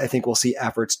 So I think we'll see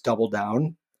efforts double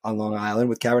down on Long Island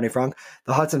with Cabernet Franc.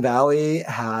 The Hudson Valley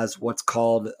has what's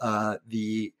called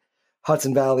the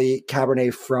Hudson Valley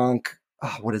Cabernet Franc.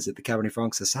 What is it? The Cabernet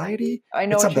Franc Society? I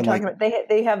know what you're talking about.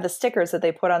 They have the stickers that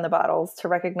they put on the bottles to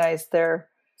recognize the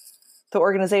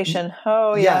organization.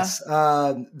 Oh, yeah. Yes.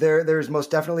 There's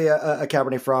most definitely a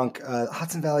Cabernet Franc,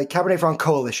 Hudson Valley Cabernet Franc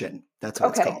Coalition. That's what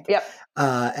it's called. Yep.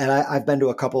 And I've been to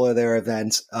a couple of their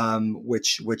events,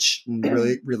 which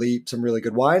really some really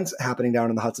good wines happening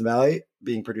down in the Hudson Valley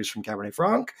being produced from Cabernet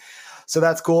Franc. So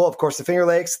that's cool. Of course, the Finger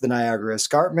Lakes, the Niagara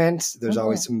Escarpment. There's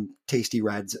always some tasty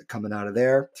reds coming out of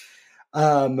there.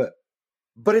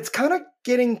 But it's kind of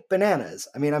getting bananas.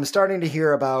 I mean, I'm starting to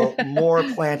hear about more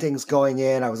plantings going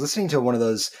in. I was listening to one of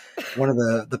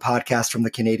the podcasts from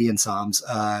the Canadian Psalms,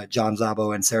 John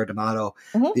Szabo and Sarah D'Amato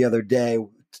the other day,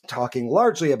 talking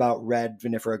largely about red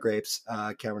vinifera grapes,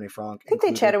 Cabernet Franc. I think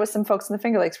they chatted with some folks in the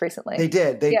Finger Lakes recently. They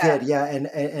did. Yeah.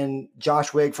 And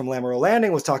Josh Wigg from Lamoureux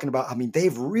Landing was talking about, I mean,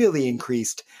 they've really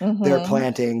increased their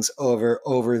plantings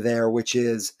over there,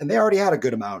 and they already had a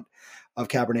good amount of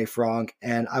Cabernet Franc.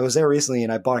 And I was there recently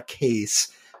and I bought a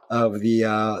case of the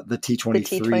The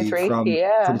T23 T23, from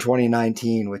yeah,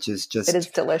 2019, which is it is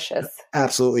just delicious.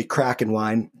 absolutely cracking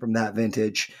wine from that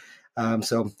vintage.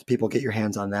 So people, get your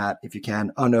hands on that if you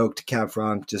can. Unoaked Cab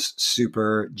Franc, just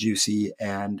super juicy,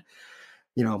 and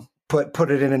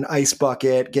put it in an ice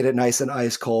bucket, get it nice and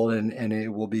ice cold, and it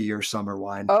will be your summer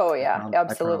wine. Oh yeah, I promise.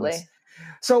 absolutely.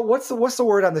 So what's the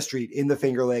word on the street in the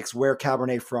Finger Lakes where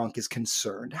Cabernet Franc is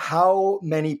concerned? How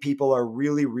many people are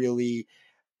really, really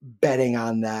betting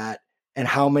on that, and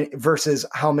how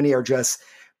many are just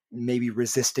maybe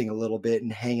resisting a little bit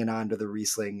and hanging on to the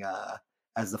Riesling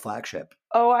as the flagship?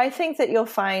 Oh, I think that you'll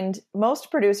find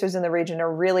most producers in the region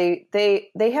are really they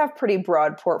have pretty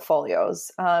broad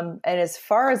portfolios, and as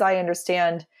far as I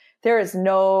understand, there is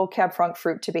no Cab Franc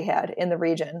fruit to be had in the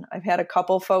region. I've had a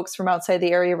couple folks from outside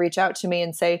the area reach out to me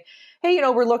and say, "Hey,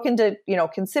 we're looking to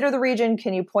consider the region.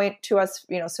 Can you point to us,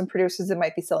 some producers that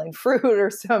might be selling fruit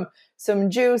or some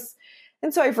juice?"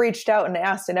 And so I've reached out and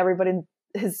asked, and everybody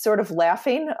is sort of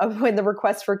laughing when the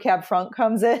request for Cab Franc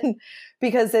comes in,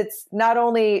 because it's not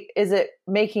only is it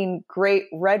making great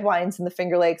red wines in the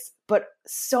Finger Lakes, but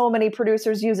so many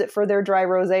producers use it for their dry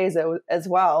rosés as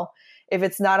well. If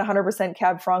it's not 100%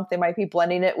 Cab Franc, they might be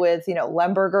blending it with,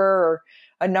 Lemberger or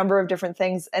a number of different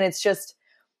things. And it's just,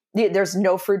 there's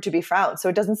no fruit to be found. So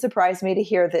it doesn't surprise me to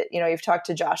hear that, you've talked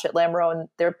to Josh at Lamoureux and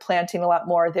they're planting a lot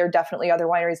more. There are definitely other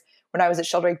wineries. When I was at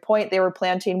Sheldrake Point, they were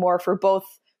planting more for both,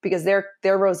 because their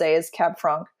rosé is Cab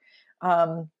Franc.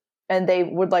 And they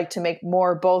would like to make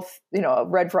more both,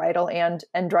 red varietal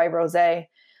and dry rosé.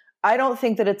 I don't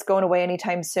think that it's going away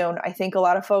anytime soon. I think a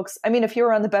lot of folks, if you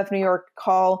were on the Bev New York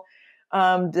call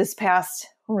this past,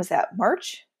 when was that,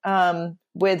 March,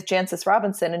 with Jancis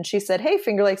Robinson, and she said, "Hey,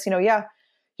 Finger Lakes, yeah,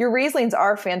 your Rieslings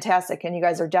are fantastic and you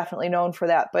guys are definitely known for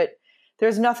that, but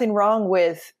there's nothing wrong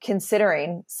with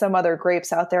considering some other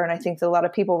grapes out there." And I think that a lot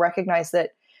of people recognize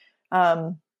that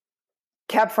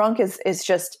Cab Franc is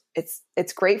just,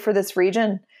 it's great for this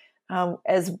region.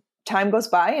 As time goes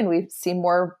by and we see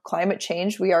more climate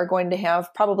change, we are going to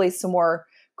have probably some more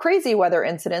crazy weather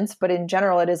incidents, but in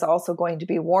general, it is also going to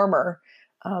be warmer,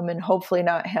 and hopefully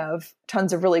not have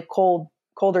tons of really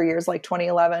colder years like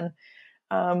 2011,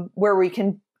 where we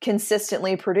can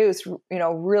consistently produce,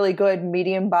 really good,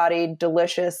 medium-bodied,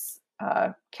 delicious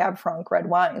Cab Franc red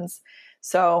wines.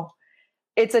 So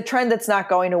it's a trend that's not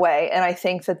going away. And I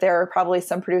think that there are probably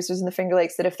some producers in the Finger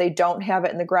Lakes that if they don't have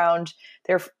it in the ground,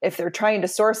 if they're trying to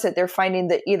source it, they're finding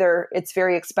that either it's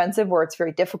very expensive or it's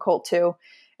very difficult to.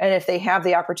 And if they have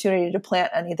the opportunity to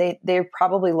plant any, they're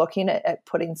probably looking at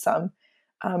putting some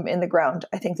in the ground.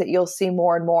 I think that you'll see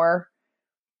more and more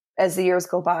as the years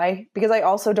go by, because I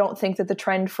also don't think that the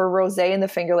trend for rosé in the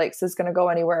Finger Lakes is going to go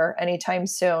anywhere anytime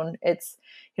soon. It's,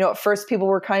 at first people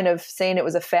were kind of saying it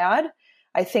was a fad.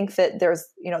 I think that there's,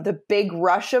 the big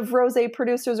rush of rosé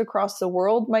producers across the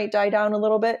world might die down a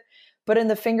little bit. But in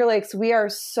the Finger Lakes, we are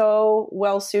so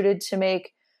well suited to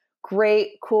make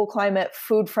great, cool climate,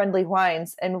 food-friendly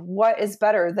wines. And what is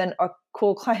better than a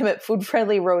cool climate,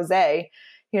 food-friendly rosé,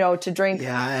 to drink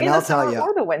and in I'll the summer tell you,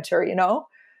 or the winter,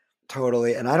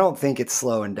 Totally. And I don't think it's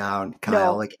slowing down,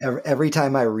 Kyle. No. Like every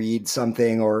time I read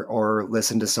something or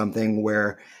listen to something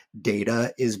where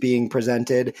data is being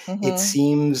presented, it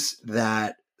seems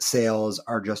that sales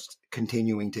are just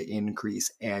continuing to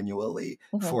increase annually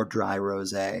for dry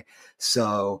rosé.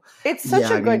 So it's such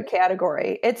a good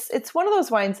category. It's one of those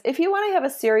wines. If you want to have a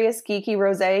serious geeky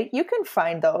rosé, you can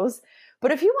find those.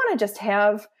 But if you want to just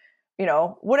have,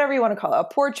 whatever you want to call it, a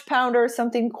porch pounder,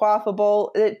 something quaffable,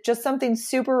 just something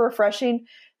super refreshing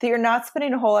that you're not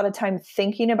spending a whole lot of time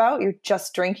thinking about, you're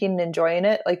just drinking and enjoying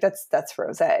it. Like that's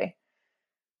rosé.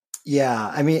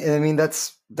 Yeah, I mean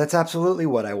that's absolutely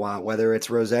what I want, whether it's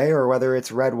rosé or whether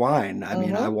it's red wine. I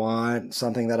mean, I want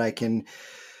something that I can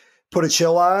put a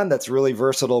chill on, that's really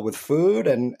versatile with food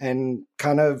and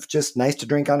kind of just nice to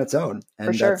drink on its own. And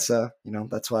For sure. that's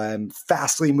that's why I'm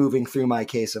fastly moving through my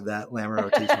case of that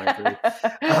Lamoureux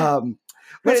T23.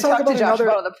 Let's talk to Josh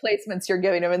about the placements you're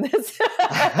giving him in this.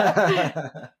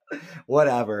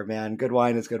 Whatever, man. Good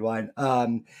wine is good wine.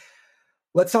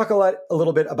 Let's talk a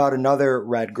little bit about another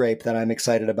red grape that I'm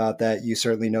excited about that you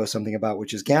certainly know something about,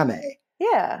 which is Gamay.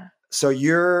 Yeah. So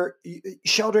your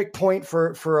Sheldrake Point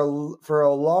for a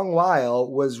long while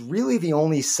was really the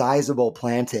only sizable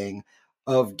planting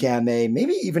of Gamay,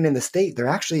 maybe even in the state. There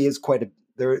actually is quite a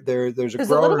there's a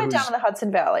little bit down in the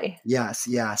Hudson Valley. Yes.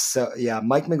 So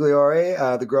Mike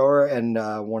Migliore, the grower and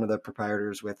one of the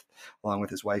proprietors along with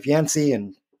his wife Yancy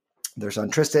and their son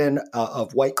Tristan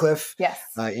of Whitecliff, yes,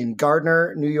 in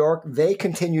Gardner, New York. They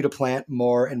continue to plant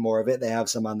more and more of it. They have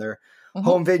some on their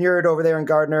home vineyard over there in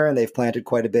Gardner, and they've planted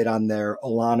quite a bit on their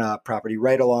Olana property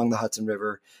right along the Hudson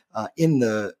River in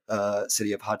the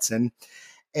city of Hudson.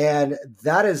 And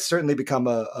that has certainly become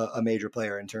a major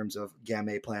player in terms of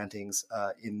Gamay plantings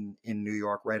in New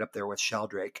York, right up there with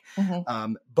Sheldrake.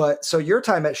 But so your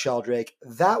time at Sheldrake,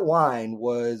 that wine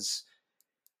was,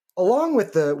 along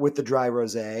with the dry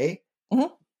rosé,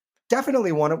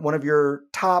 definitely one of your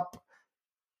top,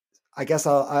 I guess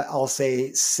I'll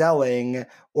say, selling,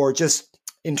 or just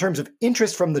in terms of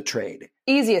interest from the trade.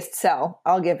 Easiest sell,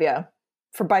 I'll give you,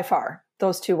 for by far,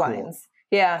 those two wines.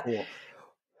 Cool. Yeah. Cool.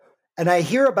 And I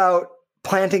hear about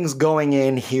plantings going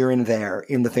in here and there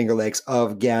in the Finger Lakes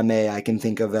of Gamay. I can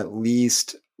think of at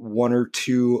least one or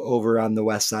two over on the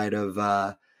west side of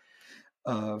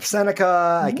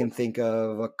Seneca. I can think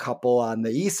of a couple on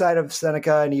the east side of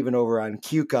Seneca, and even over on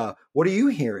Keuka. What are you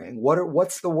hearing?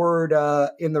 What's the word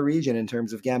in the region in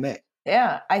terms of Gamay?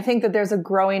 Yeah, I think that there's a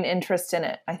growing interest in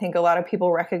it. I think a lot of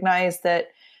people recognize that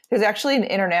there's actually an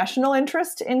international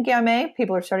interest in Gamay.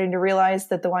 People are starting to realize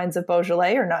that the wines of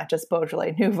Beaujolais are not just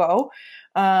Beaujolais Nouveau,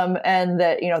 and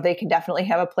that, they can definitely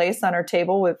have a place on our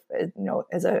table with,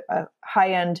 as a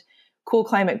high-end cool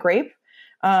climate grape.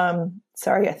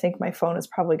 Sorry, I think my phone is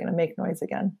probably going to make noise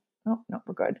again. Oh, no,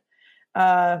 we're good.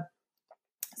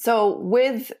 So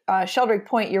with Sheldrake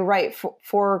Point, you're right.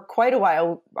 For quite a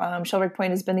while, Sheldrake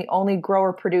Point has been the only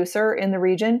grower producer in the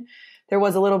region. There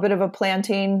was a little bit of a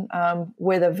planting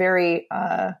with a very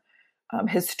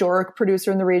historic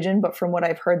producer in the region, but from what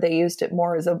I've heard, they used it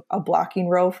more as a blocking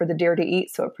row for the deer to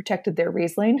eat, so it protected their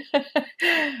Riesling.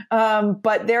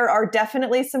 But there are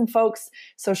definitely some folks.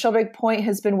 So Sheldrake Point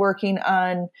has been working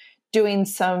on doing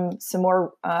some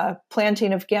more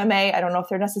planting of Gamay. I don't know if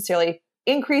they're necessarily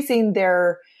increasing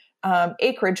their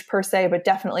acreage per se, but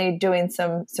definitely doing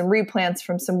some replants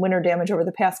from some winter damage over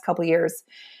the past couple of years.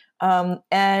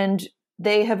 And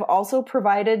they have also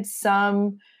provided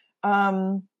some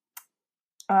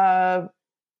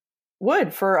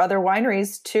wood for other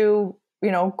wineries to,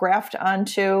 graft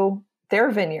onto their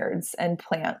vineyards and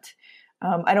plant.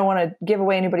 I don't want to give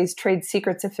away anybody's trade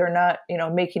secrets if they're not,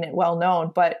 making it well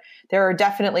known, but there are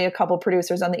definitely a couple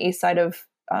producers on the east side of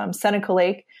Seneca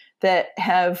Lake that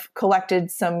have collected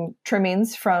some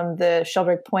trimmings from the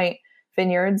Sheldrake Point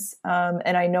vineyards.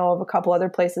 And I know of a couple other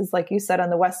places, like you said, on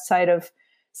the west side of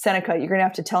Seneca. You're going to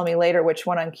have to tell me later which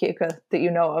one on Keuka that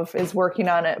you know of is working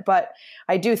on it. But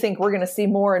I do think we're going to see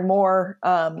more and more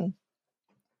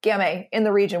Gamay in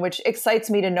the region, which excites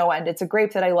me to no end. It's a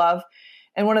grape that I love.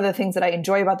 And one of the things that I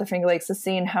enjoy about the Finger Lakes is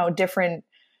seeing how different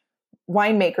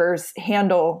winemakers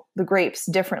handle the grapes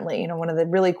differently. One of the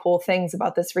really cool things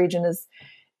about this region is,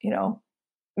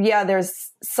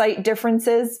 there's site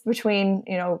differences between,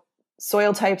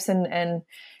 soil types and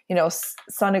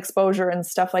sun exposure and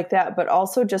stuff like that, but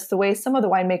also just the way some of the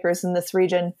winemakers in this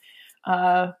region,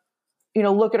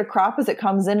 look at a crop as it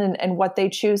comes in and what they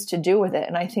choose to do with it.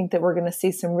 And I think that we're going to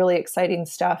see some really exciting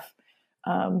stuff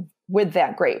with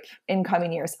that grape in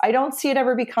coming years. I don't see it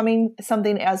ever becoming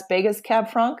something as big as Cab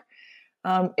Franc.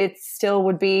 It still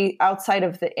would be outside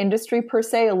of the industry per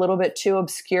se, a little bit too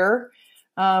obscure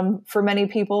for many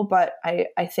people. But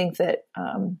I think that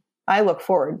I look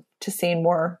forward to seeing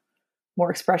more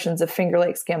expressions of Finger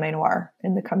Lakes Gamay Noir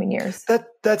in the coming years.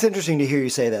 That's interesting to hear you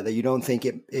say that you don't think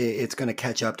it's going to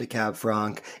catch up to Cab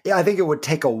Franc. Yeah, I think it would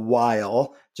take a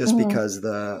while just because of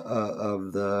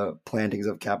the plantings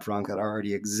of Cab Franc that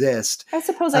already exist. I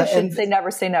suppose I should say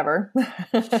never say never.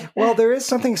 Well, there is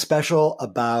something special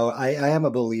about, I am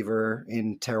a believer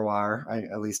in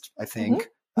terroir, at least I think.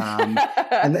 And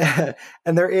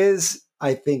there is,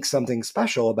 I think, something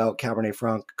special about Cabernet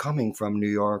Franc coming from New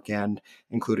York and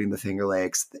including the Finger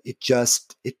Lakes. It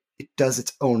does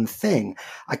its own thing.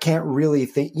 I can't really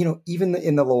think, even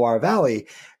in the Loire Valley,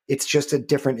 it's just a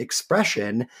different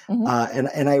expression.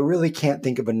 And I really can't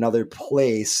think of another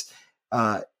place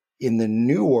in the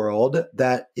New World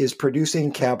that is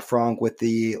producing Cab Franc with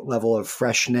the level of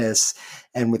freshness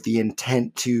and with the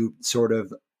intent to sort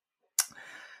of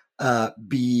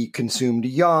be consumed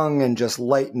young and just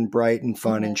light and bright and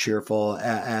fun and cheerful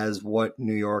as what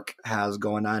New York has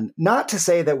going on. Not to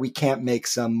say that we can't make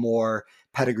some more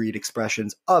pedigreed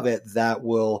expressions of it that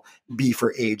will be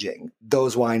for aging.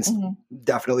 Those wines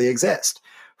definitely exist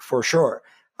for sure.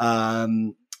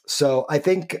 So I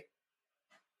think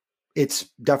it's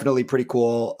definitely pretty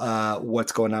cool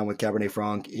what's going on with Cabernet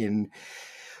Franc in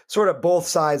sort of both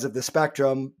sides of the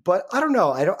spectrum. But I don't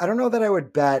know. I don't know that I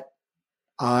would bet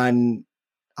on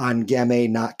Gamay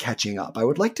not catching up. I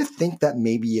would like to think that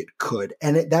maybe it could.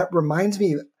 And that reminds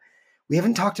me, we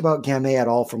haven't talked about Gamay at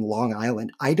all from Long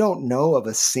Island. I don't know of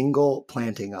a single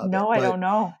planting of it. No, I don't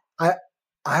know.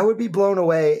 I would be blown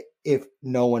away if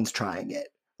no one's trying it.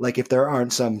 Like if there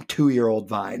aren't some 2-year-old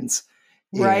vines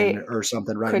in or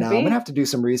something right Could now. be. I'm gonna have to do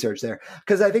some research there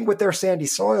because I think with their sandy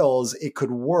soils, it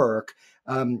could work.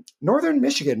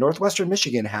 Northwestern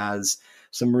Michigan has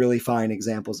some really fine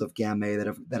examples of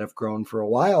gamay that have grown for a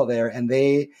while there, and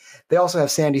they also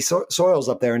have sandy soils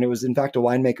up there. And it was in fact a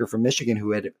winemaker from Michigan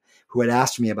who had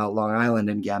asked me about Long Island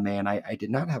and gamay, and I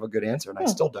did not have a good answer, and I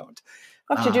still don't.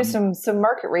 I'll have to do some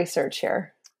market research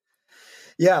here.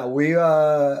 Yeah,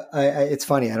 it's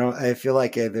funny. I feel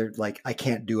like they're like, I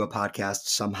can't do a podcast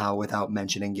somehow without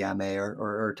mentioning gamay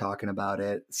or talking about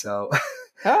it. So,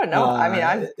 oh no, I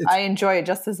mean, I enjoy it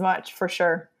just as much for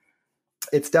sure.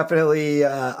 It's definitely,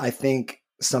 I think,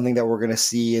 something that we're going to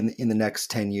see in the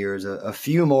next 10 years, a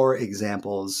few more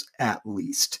examples at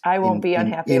least. I won't be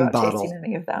unhappy about tasting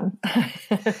any of them.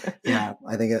 Yeah,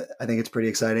 I think it's pretty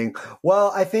exciting.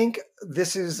 Well, I think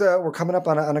this is we're coming up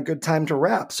on a good time to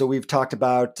wrap. So we've talked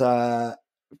about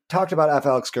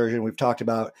FL Excursion. We've talked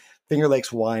about Finger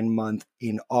Lakes Wine Month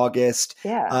in August.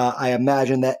 Yeah. I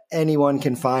imagine that anyone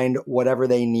can find whatever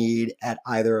they need at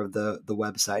either of the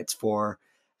websites for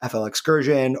FL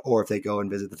Excursion, or if they go and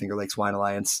visit the Finger Lakes Wine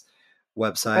Alliance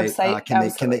website,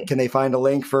 can they find a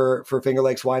link for Finger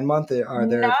Lakes Wine Month? Are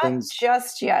there Not things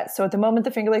just yet? So at the moment, the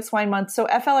Finger Lakes Wine Month, so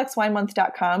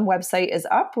flxwinemonth.com website is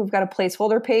up. We've got a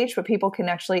placeholder page, but people can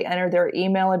actually enter their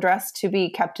email address to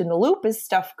be kept in the loop as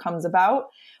stuff comes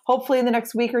about. Hopefully in the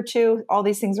next week or two, all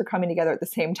these things are coming together at the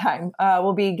same time.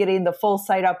 We'll be getting the full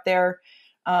site up there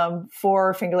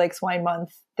for Finger Lakes Wine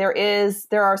Month. There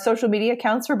are social media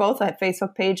accounts for both, a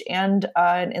Facebook page and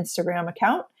an Instagram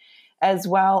account, as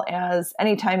well as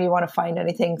anytime you want to find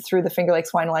anything through the Finger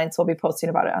Lakes Wine Alliance, we'll be posting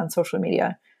about it on social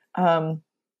media. And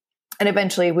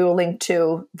eventually we will link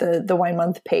to the Wine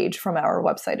Month page from our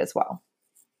website as well.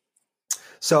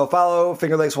 So follow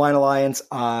Finger Lakes Wine Alliance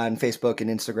on Facebook and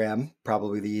Instagram.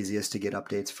 Probably the easiest to get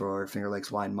updates for Finger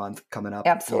Lakes Wine Month coming up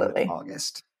Absolutely. in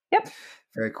August. Yep.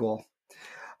 Very cool.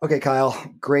 Okay, Kyle,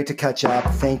 great to catch up.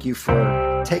 Thank you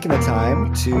for taking the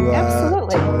time to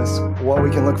tell us what we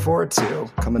can look forward to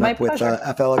coming up with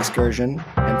FL Excursion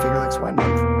and Finger Lakes Wine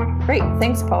Month. Great.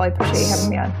 Thanks, Paul. I appreciate you having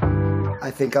me on.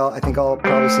 I think I'll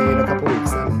probably see you in a couple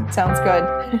weeks then. Sounds good.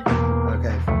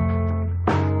 Okay.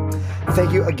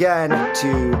 Thank you again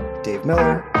to Dave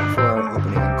Miller for our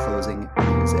opening and closing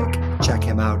music. Check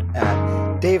him out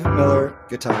at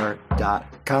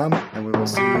davemillerguitar.com, and we will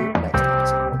see you